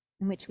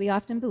 in which we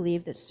often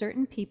believe that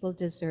certain people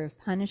deserve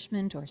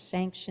punishment or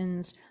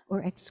sanctions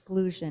or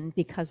exclusion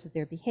because of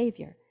their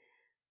behavior.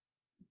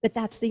 But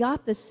that's the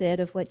opposite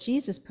of what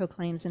Jesus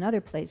proclaims in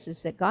other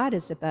places that God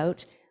is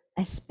about,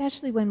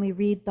 especially when we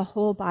read the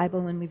whole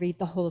Bible, when we read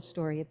the whole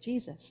story of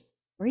Jesus,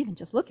 or even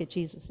just look at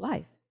Jesus'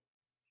 life.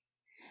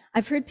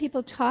 I've heard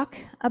people talk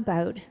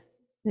about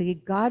the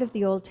God of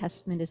the Old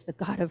Testament is the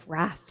God of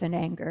wrath and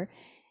anger,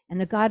 and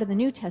the God of the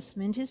New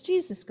Testament is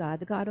Jesus' God,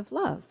 the God of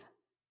love.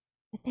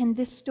 But then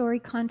this story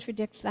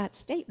contradicts that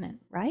statement,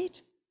 right?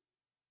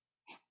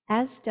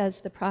 As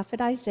does the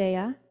prophet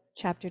Isaiah,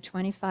 chapter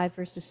 25,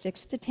 verses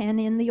 6 to 10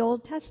 in the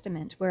Old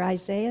Testament, where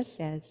Isaiah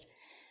says,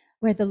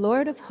 "Where the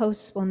Lord of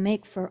hosts will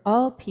make for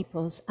all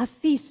peoples a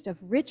feast of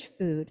rich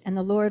food, and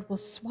the Lord will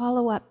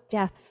swallow up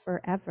death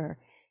forever,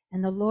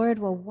 and the Lord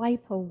will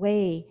wipe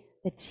away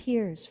the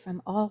tears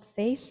from all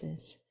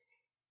faces.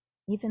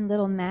 Even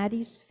little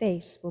Maddie's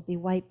face will be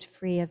wiped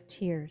free of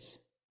tears,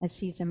 as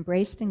he's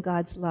embraced in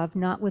God's love,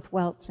 not with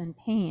welts and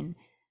pain."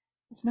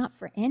 It's not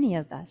for any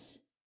of us.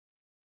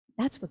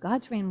 That's what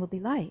God's reign will be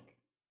like.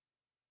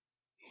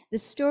 The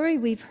story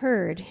we've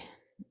heard,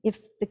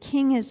 if the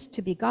king is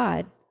to be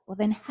God, well,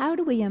 then how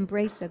do we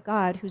embrace a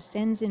God who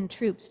sends in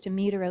troops to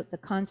meter out the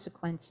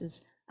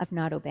consequences of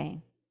not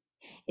obeying?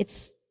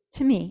 It's,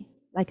 to me,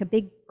 like a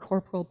big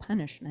corporal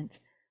punishment.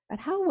 But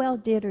how well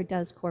did or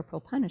does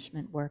corporal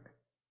punishment work?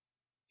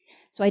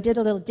 So I did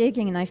a little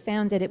digging, and I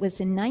found that it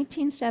was in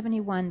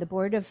 1971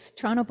 the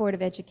Toronto Board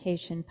of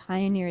Education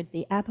pioneered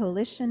the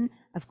abolition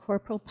of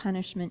corporal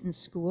punishment in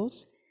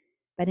schools.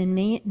 But in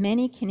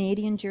many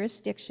Canadian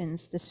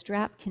jurisdictions, the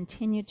strap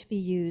continued to be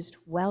used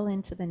well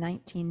into the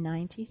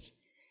 1990s.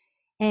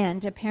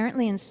 And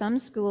apparently in some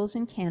schools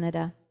in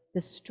Canada,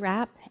 the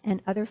strap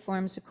and other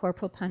forms of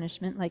corporal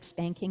punishment, like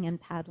spanking and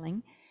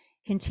paddling,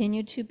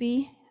 continued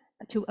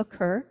to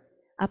occur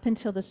up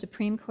until the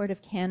Supreme Court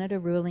of Canada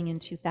ruling in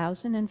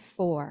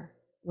 2004,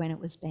 when it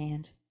was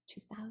banned.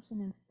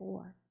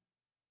 2004.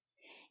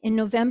 In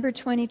November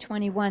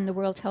 2021, the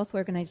World Health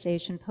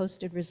Organization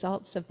posted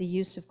results of the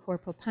use of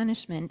corporal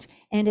punishment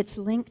and its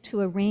link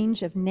to a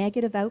range of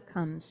negative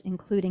outcomes,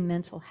 including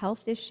mental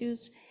health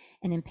issues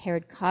and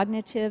impaired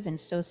cognitive and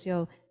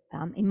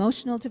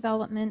socio-emotional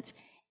development,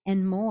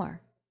 and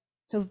more.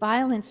 So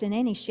violence in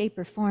any shape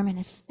or form, and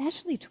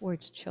especially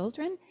towards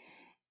children,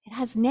 it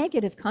has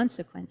negative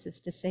consequences,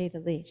 to say the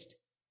least.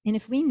 And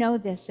if we know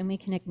this and we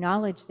can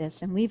acknowledge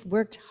this, and we've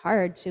worked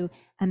hard to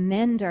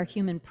amend our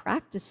human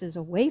practices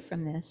away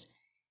from this,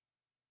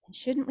 then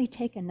shouldn't we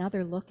take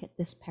another look at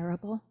this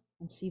parable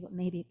and see what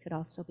maybe it could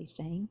also be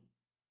saying?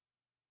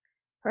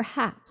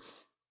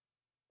 Perhaps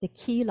the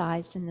key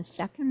lies in the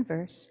second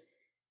verse,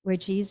 where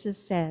Jesus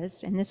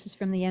says, and this is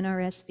from the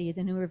NRSV,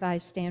 the New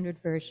Revised Standard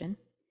Version,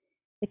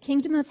 "The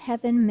kingdom of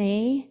heaven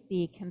may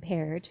be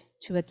compared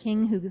to a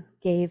king who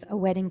gave a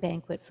wedding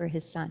banquet for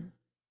his son."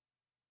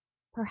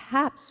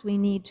 Perhaps we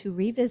need to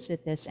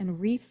revisit this and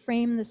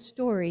reframe the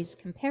story's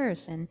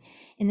comparison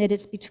in that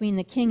it's between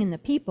the king and the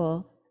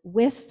people,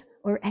 with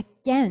or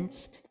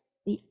against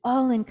the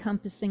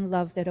all-encompassing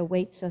love that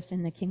awaits us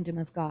in the kingdom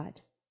of God.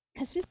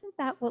 Because isn't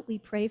that what we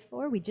pray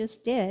for? We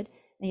just did.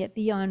 May it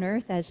be on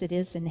earth as it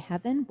is in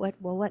heaven.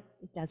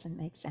 It doesn't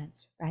make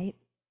sense, right?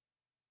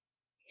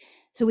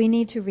 So we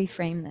need to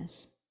reframe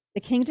this.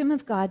 The kingdom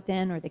of God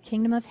then, or the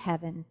kingdom of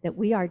heaven that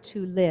we are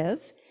to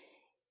live,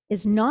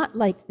 is not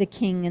like the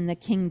king and the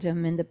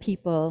kingdom and the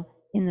people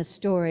in the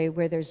story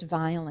where there's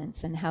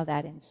violence and how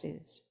that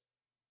ensues.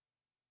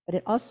 But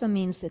it also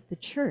means that the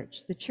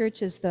church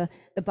is the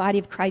body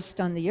of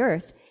Christ on the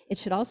earth. It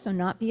should also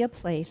not be a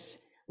place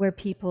where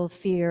people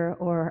fear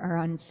or are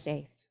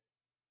unsafe.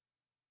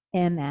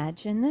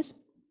 Imagine this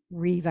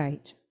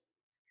rewrite.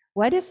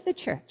 What if the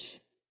church,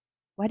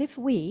 what if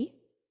we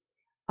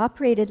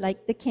operated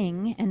like the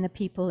king and the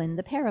people in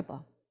the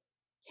parable?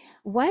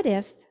 What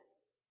if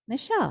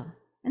Michelle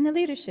and the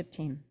leadership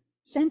team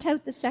sent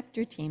out the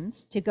sector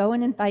teams to go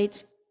and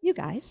invite you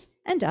guys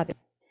and others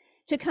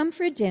to come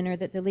for a dinner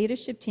that the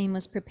leadership team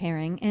was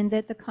preparing, and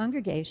that the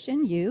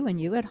congregation, you and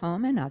you at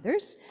home and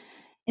others,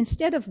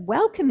 instead of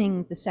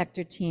welcoming the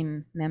sector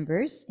team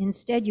members,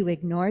 instead you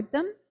ignored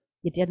them,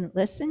 you didn't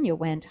listen, you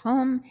went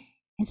home,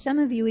 and some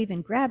of you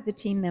even grabbed the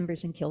team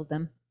members and killed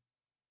them.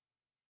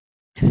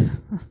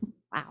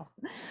 Wow.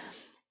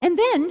 And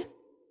then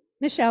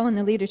Michelle and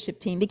the leadership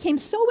team became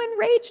so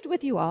enraged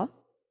with you all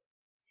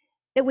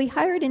that we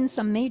hired in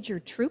some major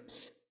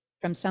troops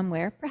from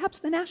somewhere, perhaps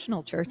the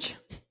national church.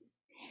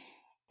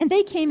 And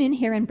they came in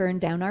here and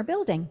burned down our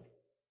building.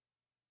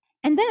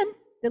 And then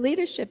the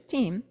leadership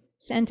team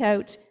sent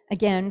out,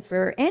 again,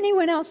 for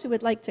anyone else who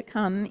would like to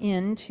come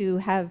in to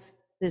have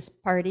this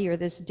party or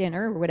this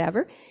dinner or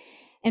whatever,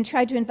 and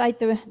tried to invite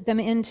them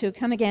in to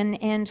come again.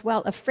 And,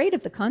 well, afraid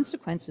of the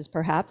consequences,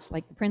 perhaps,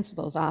 like the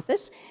principal's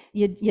office,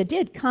 you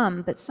did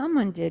come, but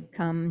someone did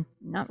come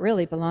not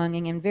really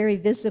belonging and very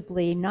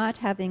visibly not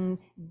having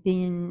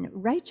been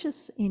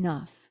righteous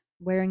enough,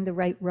 wearing the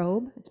right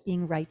robe. It's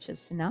being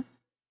righteous enough.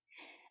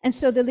 And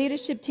so the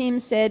leadership team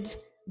said,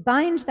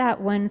 bind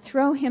that one,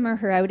 throw him or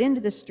her out into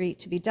the street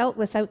to be dealt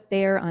with out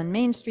there on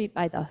Main Street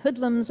by the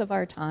hoodlums of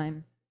our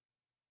time.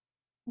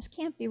 This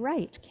can't be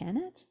right, can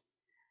it?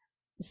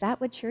 Is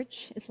that what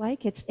church is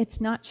like? It's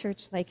not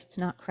church-like, it's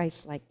not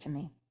Christ-like to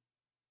me.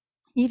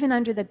 Even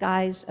under the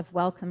guise of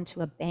welcome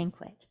to a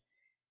banquet,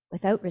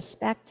 without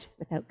respect,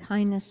 without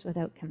kindness,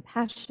 without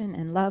compassion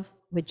and love,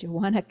 would you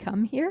want to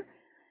come here?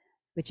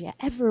 Would you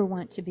ever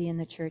want to be in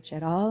the church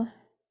at all?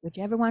 Would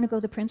you ever want to go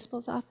to the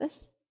principal's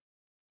office?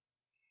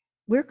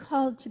 We're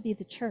called to be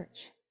the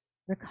church.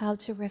 We're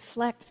called to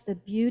reflect the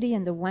beauty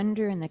and the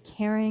wonder and the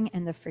caring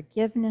and the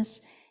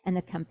forgiveness and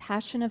the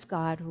compassion of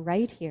God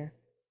right here,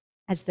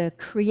 as the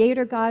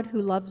creator God who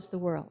loves the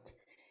world,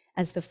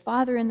 as the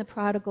father in the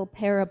prodigal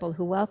parable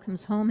who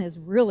welcomes home his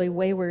really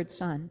wayward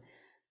son,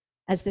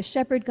 as the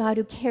shepherd God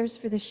who cares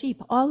for the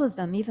sheep, all of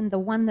them, even the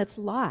one that's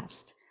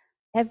lost,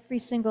 every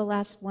single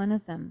last one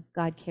of them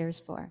God cares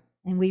for.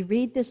 And we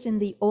read this in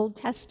the Old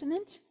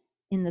Testament,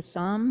 in the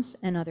Psalms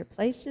and other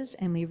places,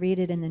 and we read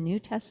it in the New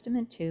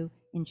Testament too,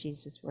 in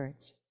Jesus'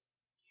 words.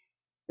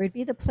 For it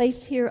be the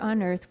place here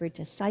on earth where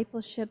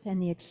discipleship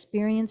and the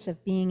experience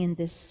of being in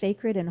this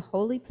sacred and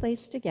holy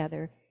place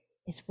together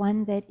is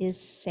one that is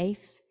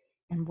safe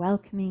and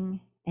welcoming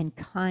and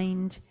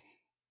kind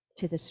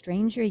to the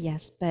stranger,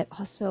 yes, but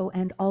also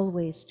and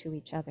always to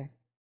each other.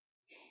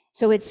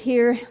 So it's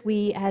here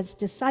we, as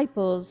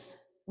disciples,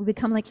 we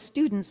become like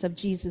students of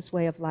Jesus'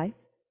 way of life.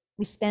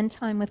 We spend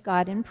time with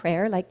God in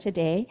prayer, like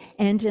today,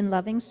 and in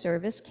loving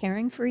service,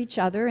 caring for each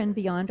other and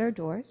beyond our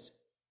doors.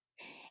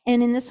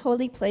 And in this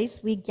holy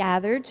place, we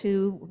gather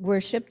to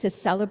worship, to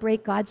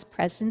celebrate God's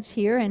presence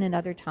here and in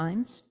other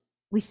times.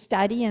 We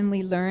study and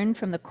we learn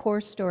from the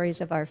core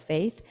stories of our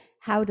faith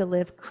how to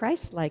live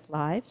Christ-like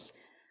lives.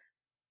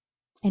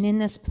 And in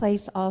this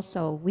place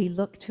also, we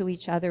look to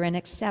each other and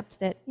accept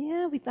that,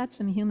 yeah, we've got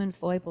some human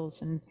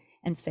foibles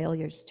and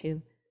failures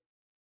too.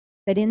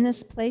 But in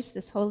this place,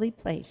 this holy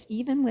place,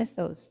 even with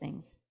those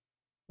things,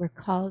 we're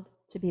called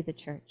to be the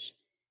church,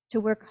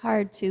 to work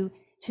hard to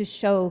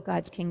show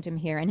God's kingdom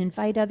here and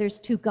invite others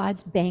to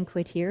God's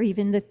banquet here,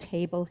 even the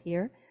table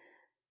here,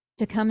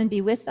 to come and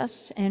be with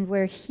us. And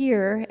where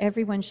here,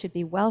 everyone should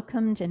be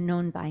welcomed and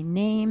known by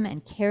name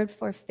and cared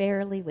for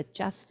fairly with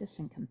justice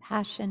and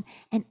compassion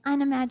and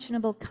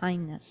unimaginable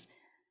kindness,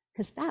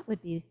 because that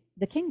would be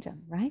the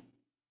kingdom, right?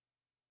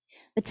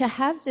 But to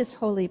have this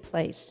holy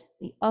place,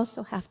 we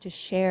also have to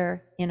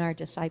share in our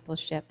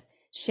discipleship,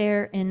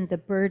 share in the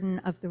burden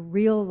of the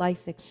real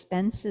life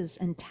expenses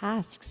and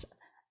tasks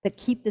that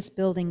keep this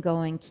building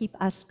going, keep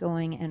us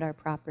going and our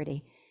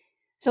property.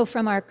 So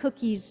from our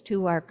cookies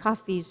to our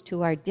coffees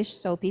to our dish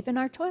soap, even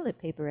our toilet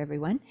paper,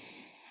 everyone,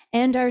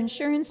 and our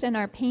insurance and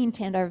our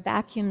paint and our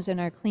vacuums and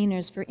our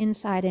cleaners for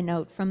inside and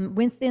out, from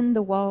within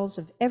the walls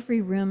of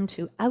every room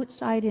to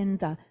outside in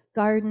the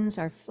gardens,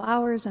 our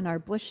flowers and our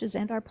bushes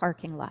and our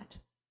parking lot.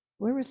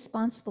 We're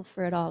responsible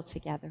for it all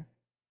together.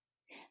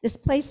 This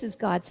place is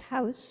God's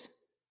house,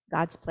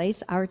 God's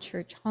place, our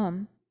church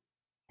home,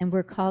 and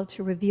we're called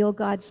to reveal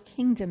God's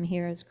kingdom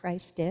here as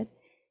Christ did.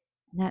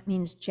 And that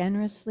means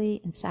generously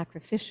and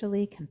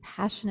sacrificially,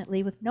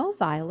 compassionately, with no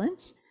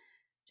violence,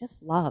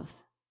 just love,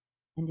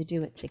 and to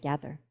do it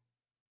together.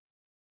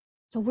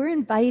 So we're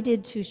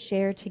invited to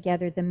share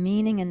together the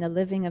meaning and the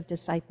living of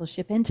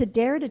discipleship and to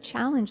dare to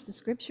challenge the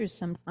scriptures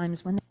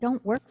sometimes when they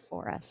don't work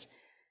for us.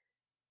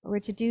 But we're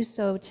to do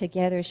so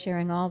together,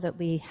 sharing all that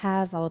we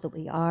have, all that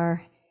we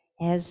are,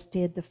 as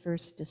did the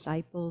first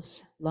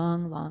disciples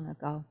long, long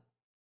ago.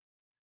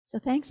 So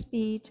thanks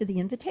be to the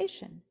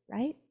invitation,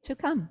 right, to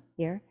come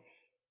here.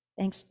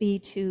 Thanks be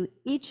to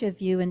each of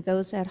you and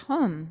those at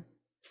home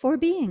for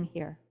being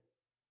here.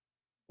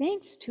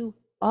 Thanks to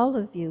all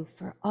of you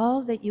for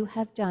all that you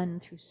have done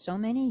through so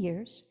many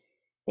years,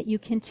 that you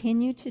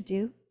continue to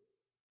do,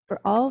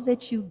 for all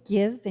that you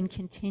give and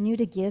continue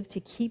to give to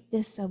keep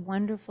this a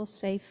wonderful,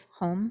 safe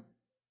home.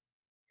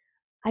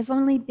 I've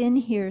only been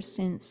here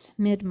since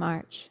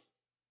mid-March,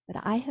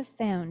 but I have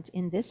found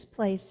in this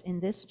place, in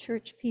this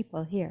church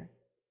people here,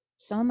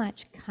 so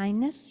much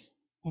kindness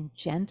and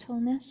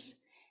gentleness,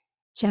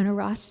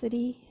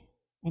 generosity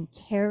and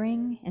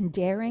caring and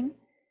daring.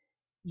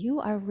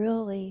 You are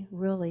really,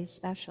 really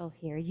special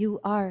here. You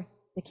are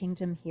the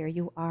kingdom here.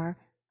 You are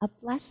a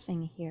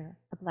blessing here,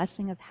 a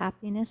blessing of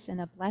happiness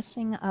and a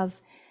blessing of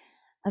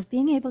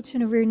being able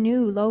to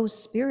renew low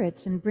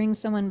spirits and bring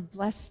someone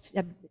blessed,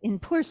 in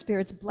poor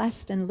spirits,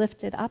 blessed and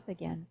lifted up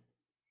again.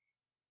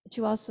 but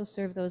you also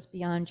serve those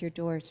beyond your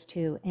doors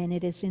too. And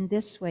it is in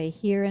this way,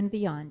 here and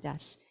beyond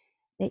us,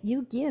 that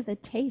you give a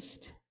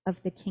taste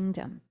of the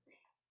kingdom.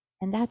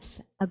 And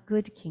that's a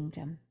good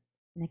kingdom,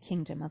 and a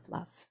kingdom of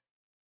love.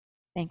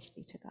 Thanks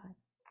be to God.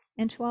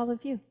 And to all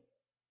of you.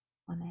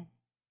 Amen.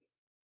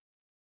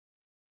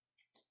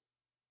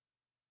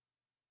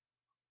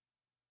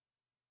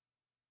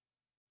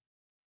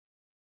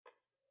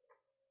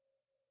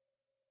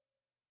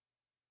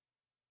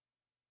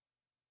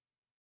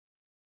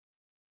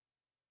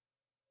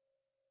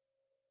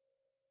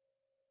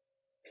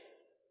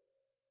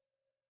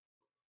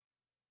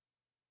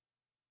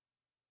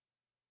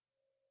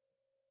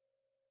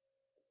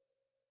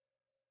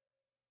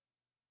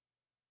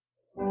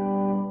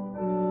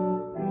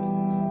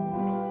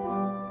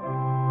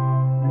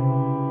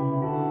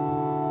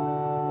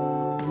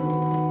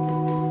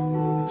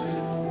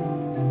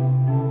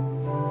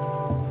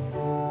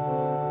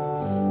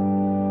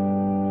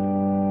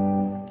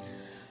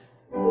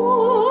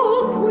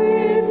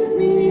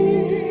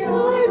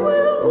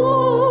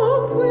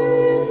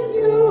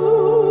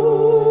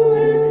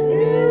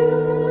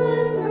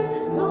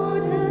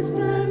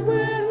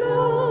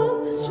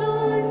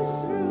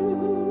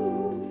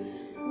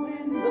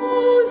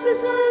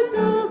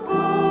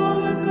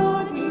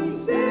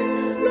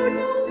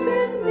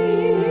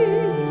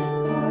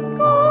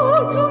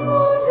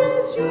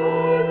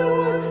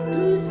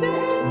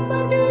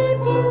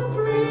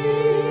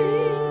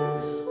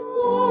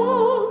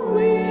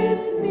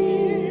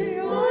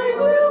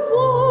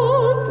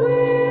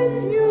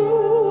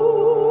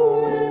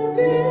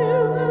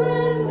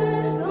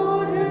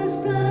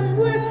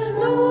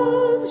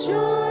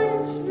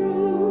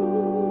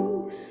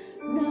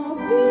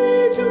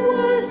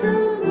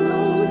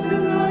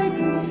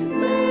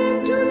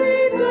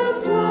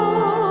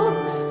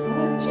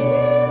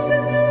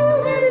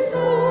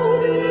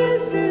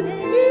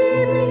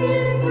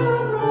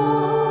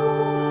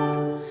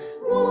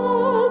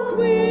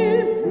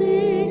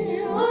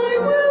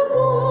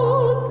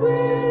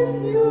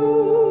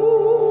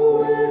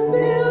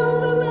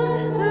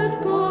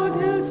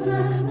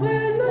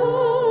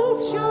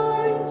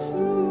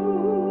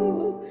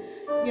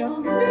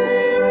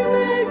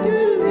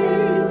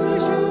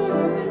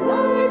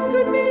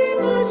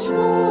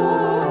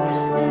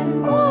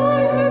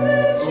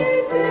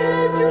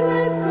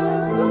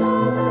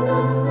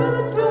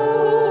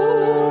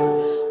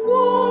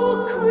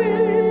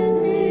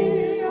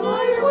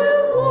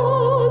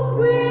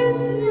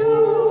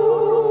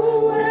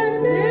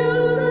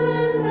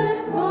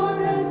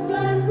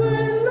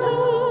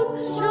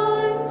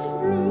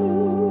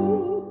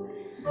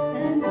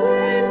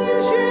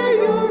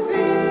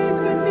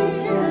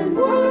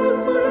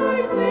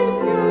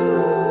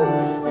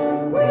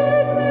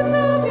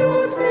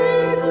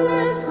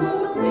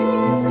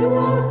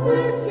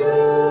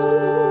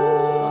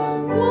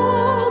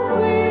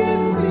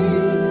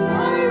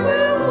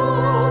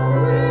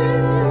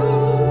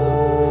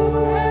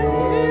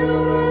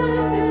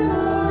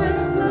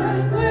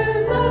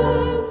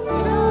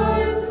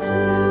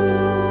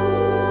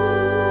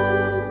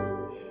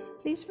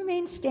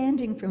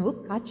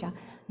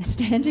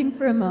 Standing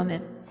for a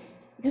moment,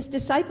 because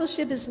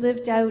discipleship is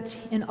lived out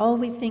in all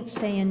we think,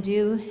 say, and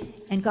do,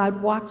 and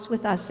God walks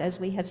with us as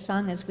we have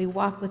sung, as we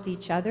walk with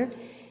each other.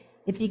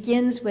 It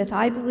begins with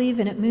I believe,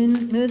 and it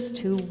moves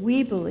to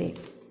we believe.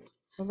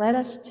 So let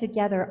us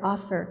together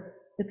offer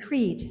the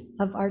creed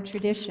of our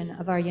tradition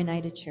of our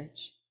United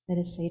Church. Let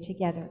us say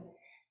together,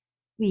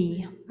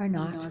 we are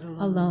not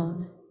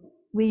alone.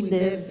 We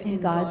live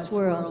in God's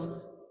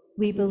world.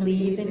 We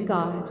believe in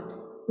God,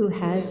 who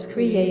has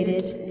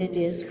created and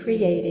is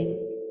creating,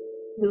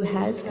 who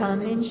has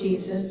come in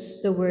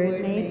Jesus, the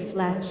Word made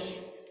flesh,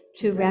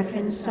 to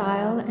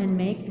reconcile and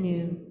make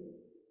new,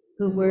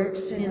 who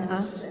works in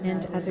us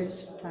and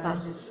others by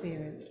His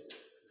Spirit.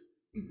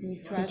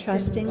 We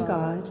trust in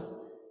God.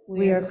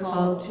 We are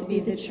called to be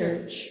the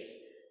church,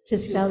 to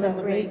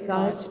celebrate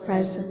God's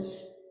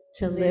presence,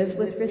 to live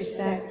with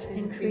respect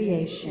in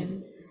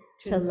creation,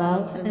 to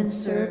love and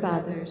serve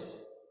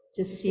others,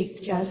 to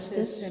seek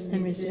justice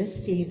and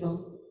resist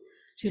evil,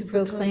 to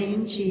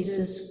proclaim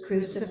Jesus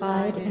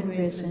crucified and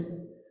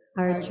risen,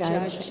 our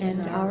judge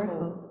and our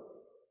hope.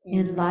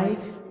 In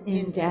life,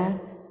 in death,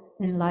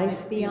 in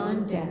life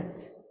beyond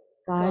death,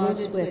 God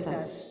is with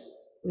us.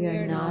 We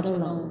are not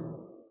alone.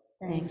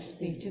 Thanks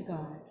be to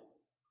God.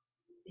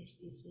 Please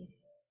be seated.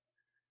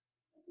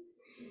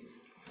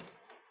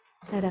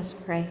 Let us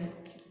pray.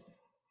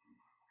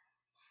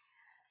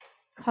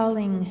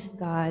 Calling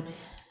God,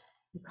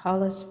 you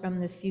call us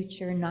from the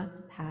future, not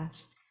the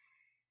past.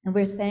 And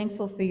we're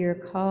thankful for your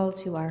call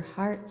to our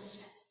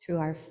hearts through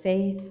our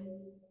faith.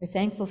 We're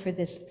thankful for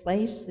this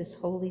place, this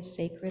holy,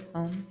 sacred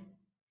home.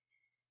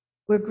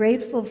 We're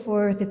grateful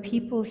for the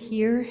people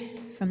here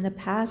from the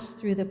past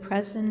through the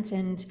present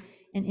and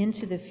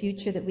into the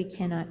future that we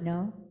cannot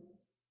know.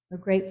 We're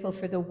grateful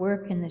for the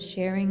work and the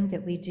sharing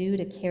that we do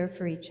to care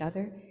for each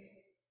other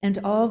and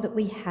all that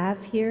we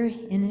have here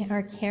in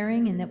our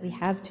caring and that we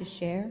have to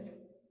share.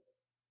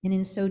 And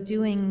in so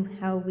doing,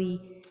 how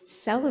we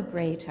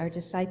celebrate our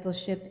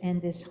discipleship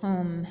and this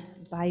home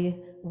by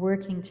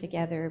working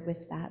together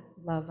with that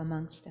love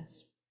amongst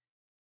us.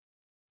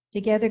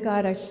 Together,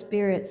 God, our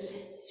spirits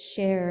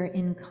share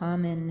in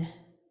common,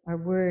 our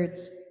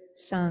words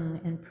sung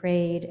and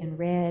prayed and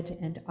read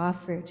and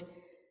offered,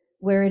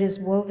 where it is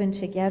woven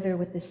together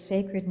with the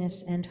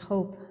sacredness and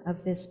hope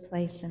of this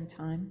place and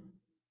time.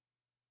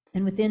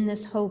 And within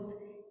this hope,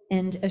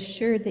 and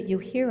assured that you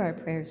hear our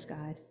prayers,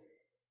 God,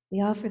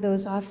 we offer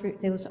those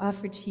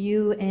offered to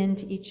you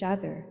and each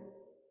other.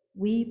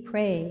 We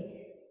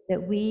pray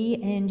that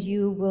we and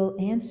you will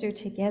answer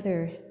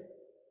together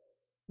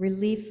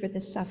relief for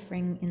the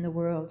suffering in the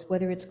world,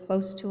 whether it's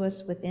close to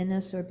us, within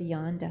us, or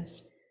beyond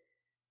us.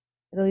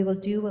 That we will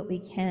do what we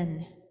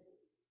can,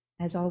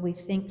 as all we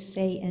think,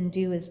 say, and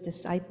do as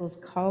disciples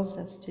calls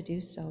us to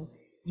do so.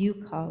 You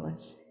call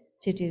us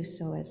to do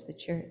so as the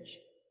church.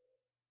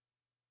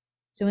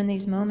 So in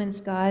these moments,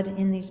 God,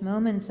 in these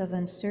moments of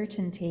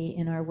uncertainty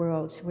in our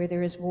world, where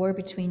there is war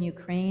between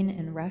Ukraine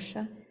and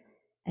Russia,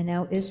 and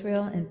now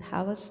Israel and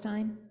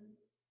Palestine,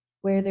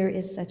 where there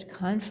is such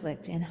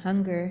conflict and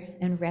hunger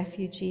and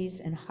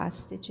refugees and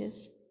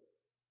hostages,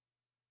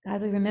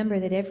 God, we remember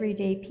that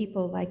everyday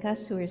people like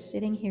us who are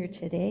sitting here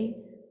today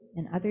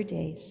and other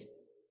days,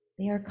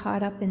 they are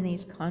caught up in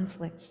these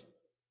conflicts,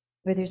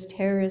 where there's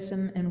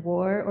terrorism and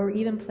war, or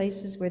even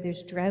places where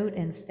there's drought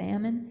and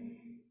famine.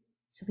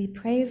 So we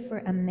pray for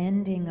a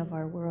mending of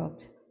our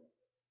world.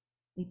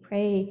 We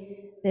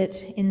pray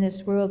that in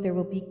this world there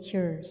will be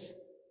cures,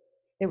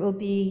 there will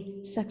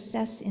be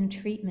success in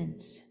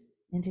treatments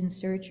and in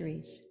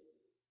surgeries,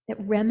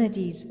 that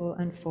remedies will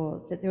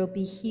unfold, that there will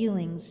be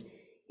healings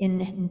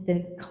in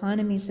the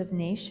economies of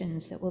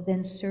nations that will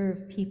then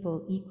serve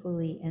people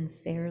equally and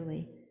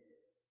fairly.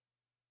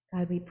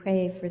 God, we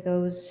pray for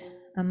those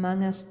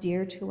among us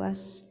dear to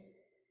us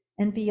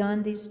and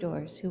beyond these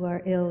doors who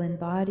are ill in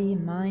body,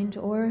 mind,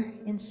 or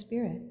in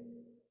spirit,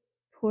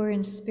 poor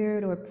in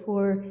spirit or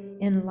poor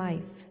in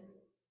life.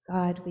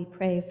 God, we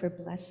pray for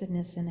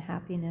blessedness and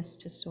happiness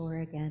to soar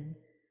again.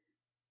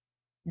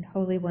 And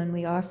Holy One,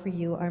 we offer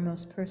you our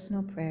most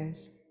personal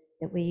prayers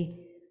that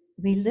we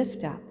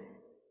lift up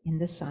in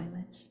the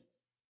silence.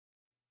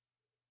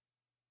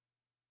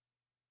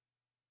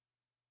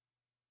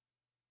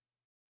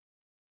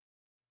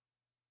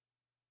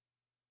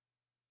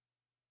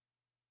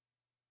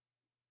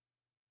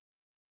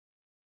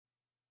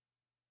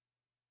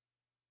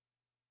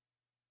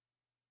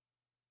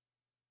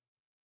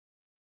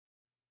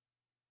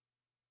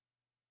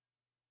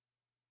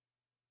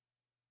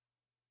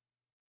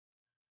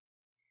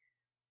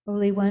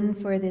 Holy One,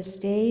 for this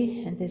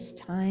day and this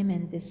time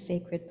and this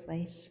sacred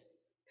place,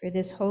 for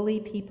this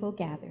holy people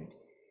gathered,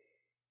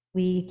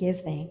 we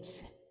give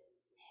thanks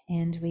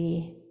and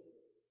we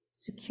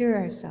secure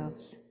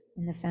ourselves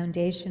in the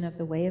foundation of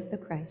the way of the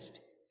Christ,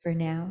 for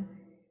now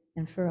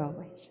and for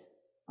always.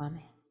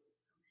 Amen.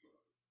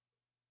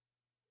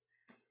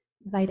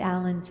 Invite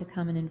Alan to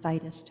come and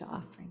invite us to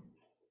offering.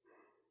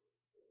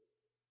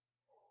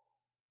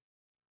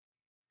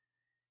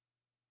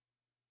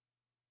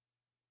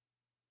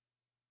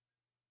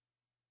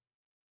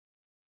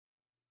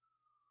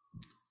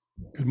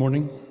 Good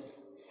morning.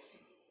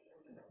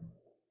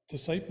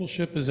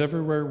 Discipleship is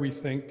everywhere we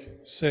think,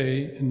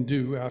 say, and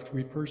do after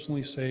we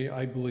personally say,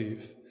 I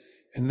believe,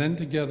 and then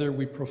together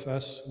we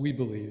profess, we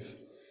believe.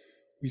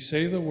 We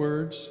say the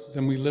words,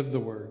 then we live the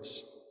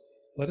words.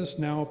 Let us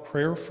now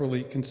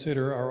prayerfully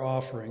consider our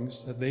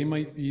offerings, that they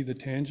might be the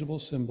tangible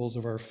symbols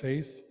of our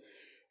faith,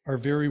 our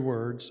very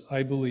words,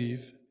 I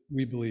believe,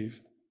 we believe,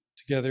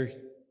 together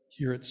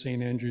here at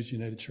St. Andrew's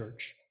United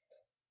Church.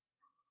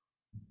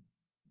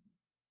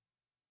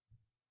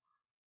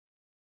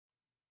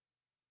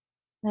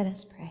 Let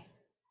us pray.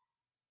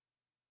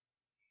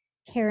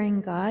 Caring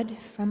God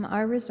from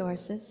our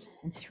resources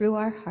and through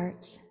our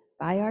hearts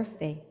by our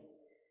faith,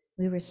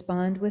 we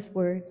respond with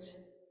words,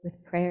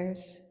 with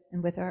prayers,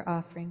 and with our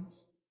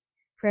offerings,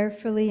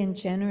 prayerfully and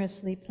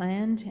generously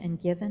planned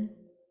and given,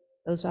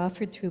 those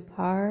offered through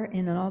par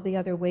and in all the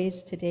other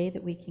ways today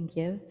that we can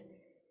give,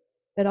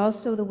 but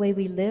also the way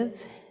we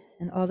live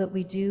and all that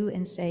we do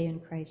and say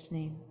in Christ's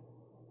name.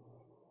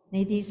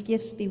 May these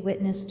gifts be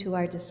witness to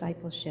our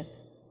discipleship,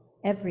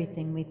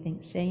 everything we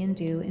think, say, and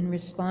do in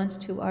response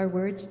to our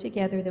words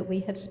together that we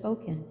have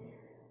spoken,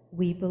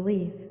 we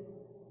believe.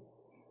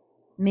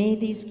 May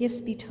these gifts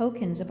be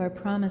tokens of our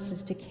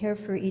promises to care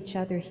for each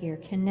other here,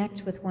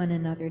 connect with one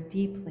another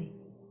deeply,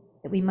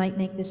 that we might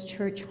make this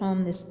church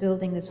home, this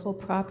building, this whole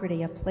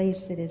property a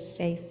place that is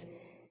safe,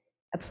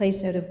 a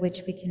place out of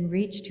which we can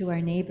reach to our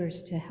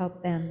neighbors to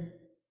help them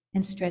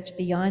and stretch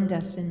beyond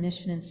us in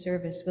mission and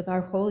service with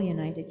our whole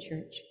United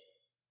Church,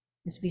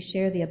 as we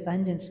share the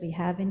abundance we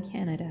have in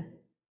Canada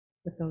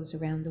with those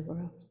around the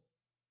world.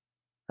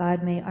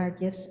 God, may our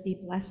gifts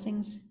be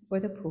blessings for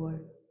the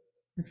poor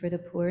and for the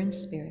poor in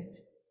spirit,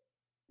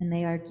 and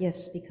may our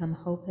gifts become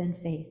hope and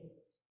faith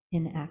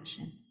in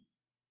action.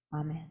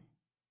 Amen.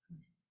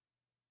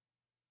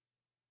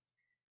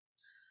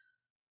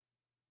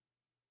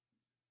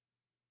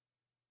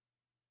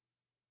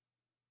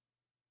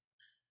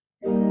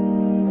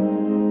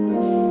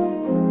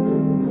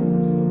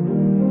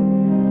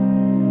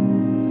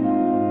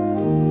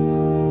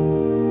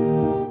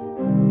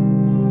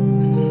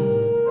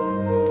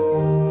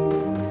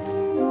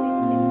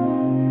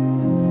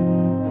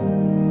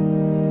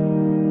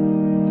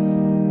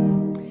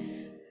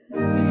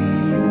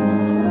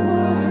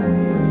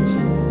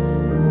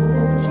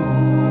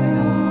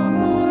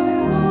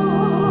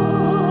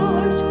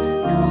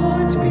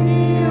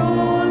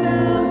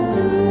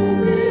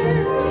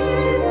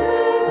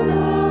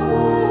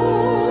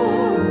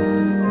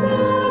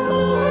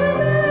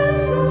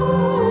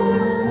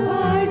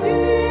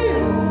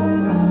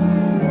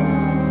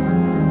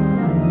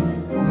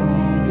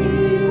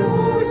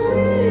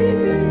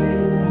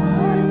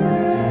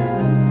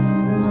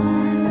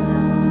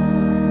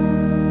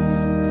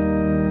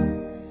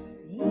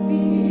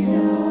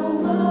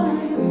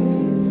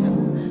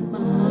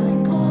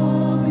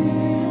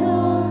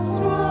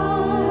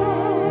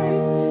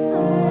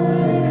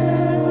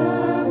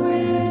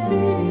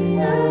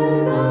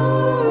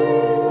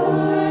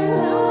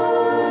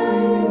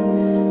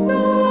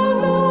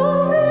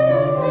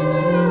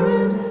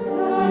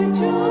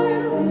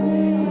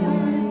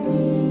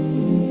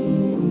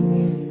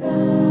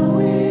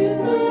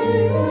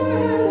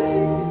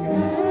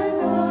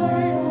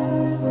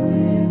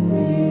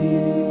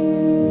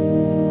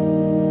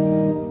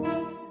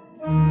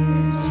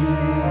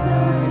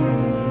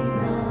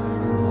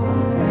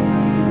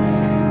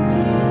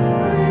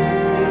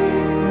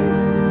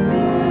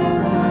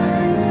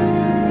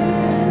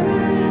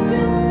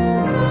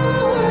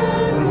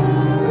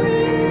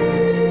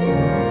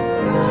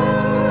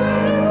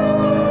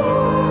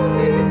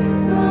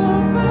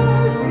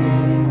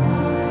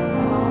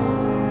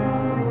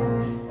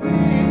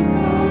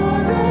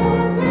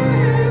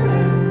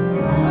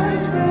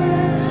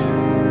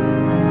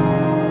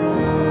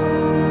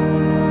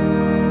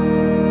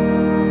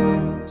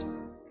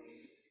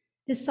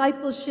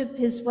 Discipleship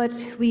is what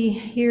we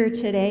hear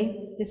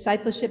today.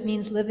 Discipleship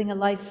means living a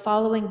life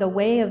following the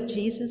way of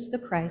Jesus the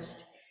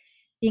Christ,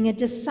 being a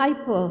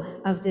disciple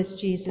of this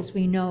Jesus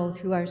we know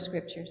through our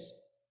scriptures.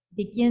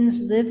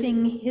 Begins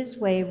living his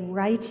way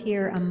right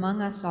here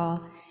among us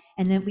all,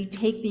 and that we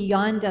take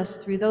beyond us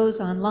through those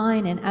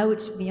online and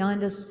out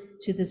beyond us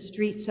to the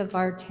streets of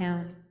our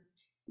town.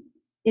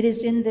 It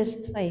is in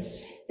this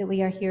place that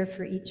we are here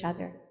for each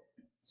other.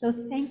 So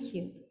thank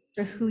you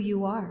for who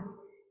you are.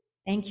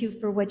 Thank you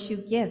for what you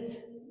give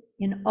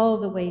in all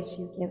the ways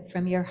you give,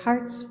 from your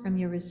hearts, from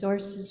your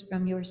resources,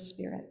 from your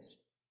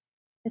spirits.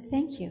 But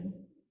thank you.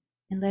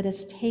 And let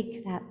us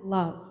take that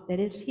love that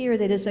is here,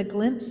 that is a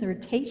glimpse or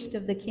taste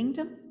of the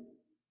kingdom.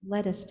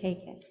 Let us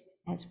take it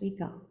as we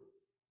go.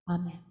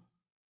 Amen.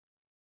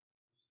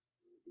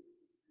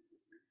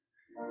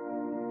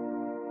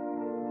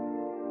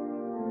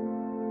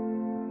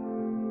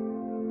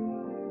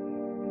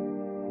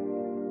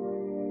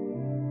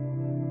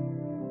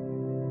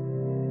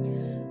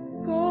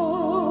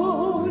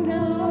 Go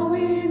now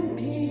in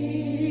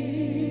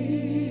peace,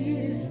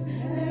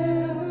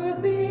 never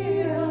be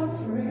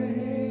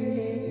afraid.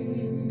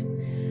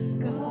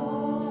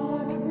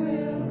 God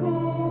will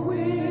go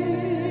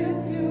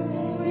with you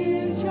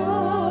each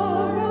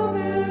hour of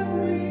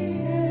every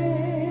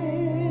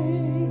day.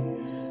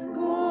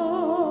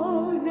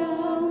 Go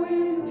now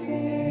in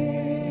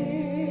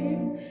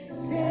faith,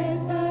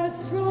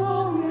 steadfast,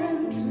 strong,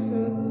 and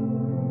true.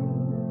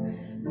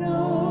 No,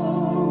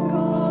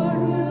 God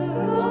will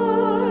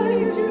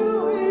guide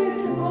you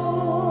in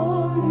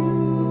all you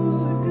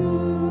do.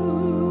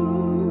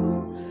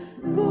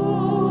 Go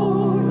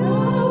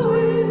now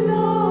in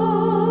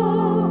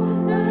love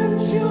and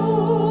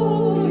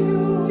show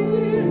you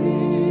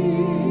believe.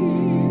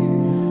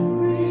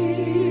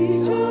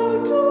 Reach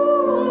out to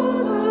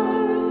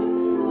others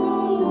so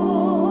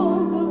all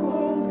the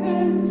world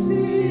can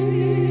see.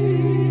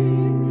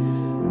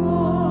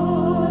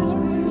 God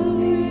will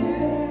be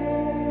there,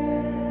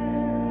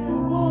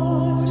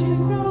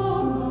 watching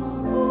from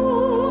above.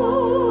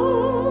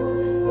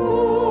 Go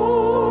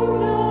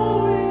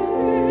now in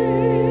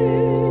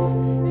grace,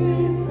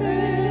 in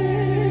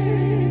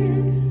faith,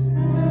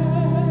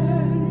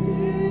 and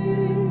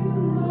in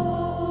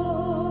love.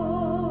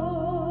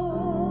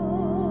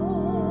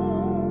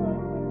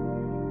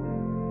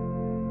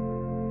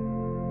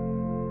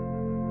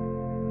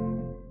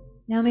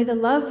 Now may the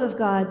love of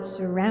God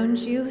surround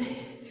you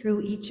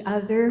through each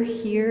other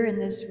here in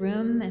this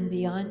room and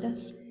beyond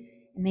us.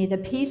 And may the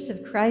peace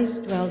of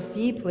Christ dwell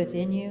deep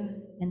within you,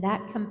 and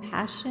that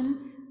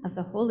compassion of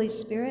the Holy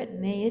Spirit,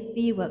 may it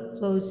be what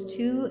flows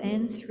to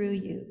and through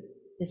you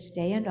this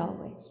day and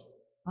always.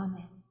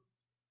 Amen.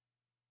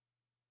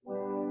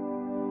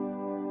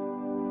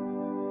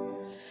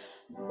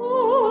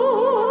 Oh,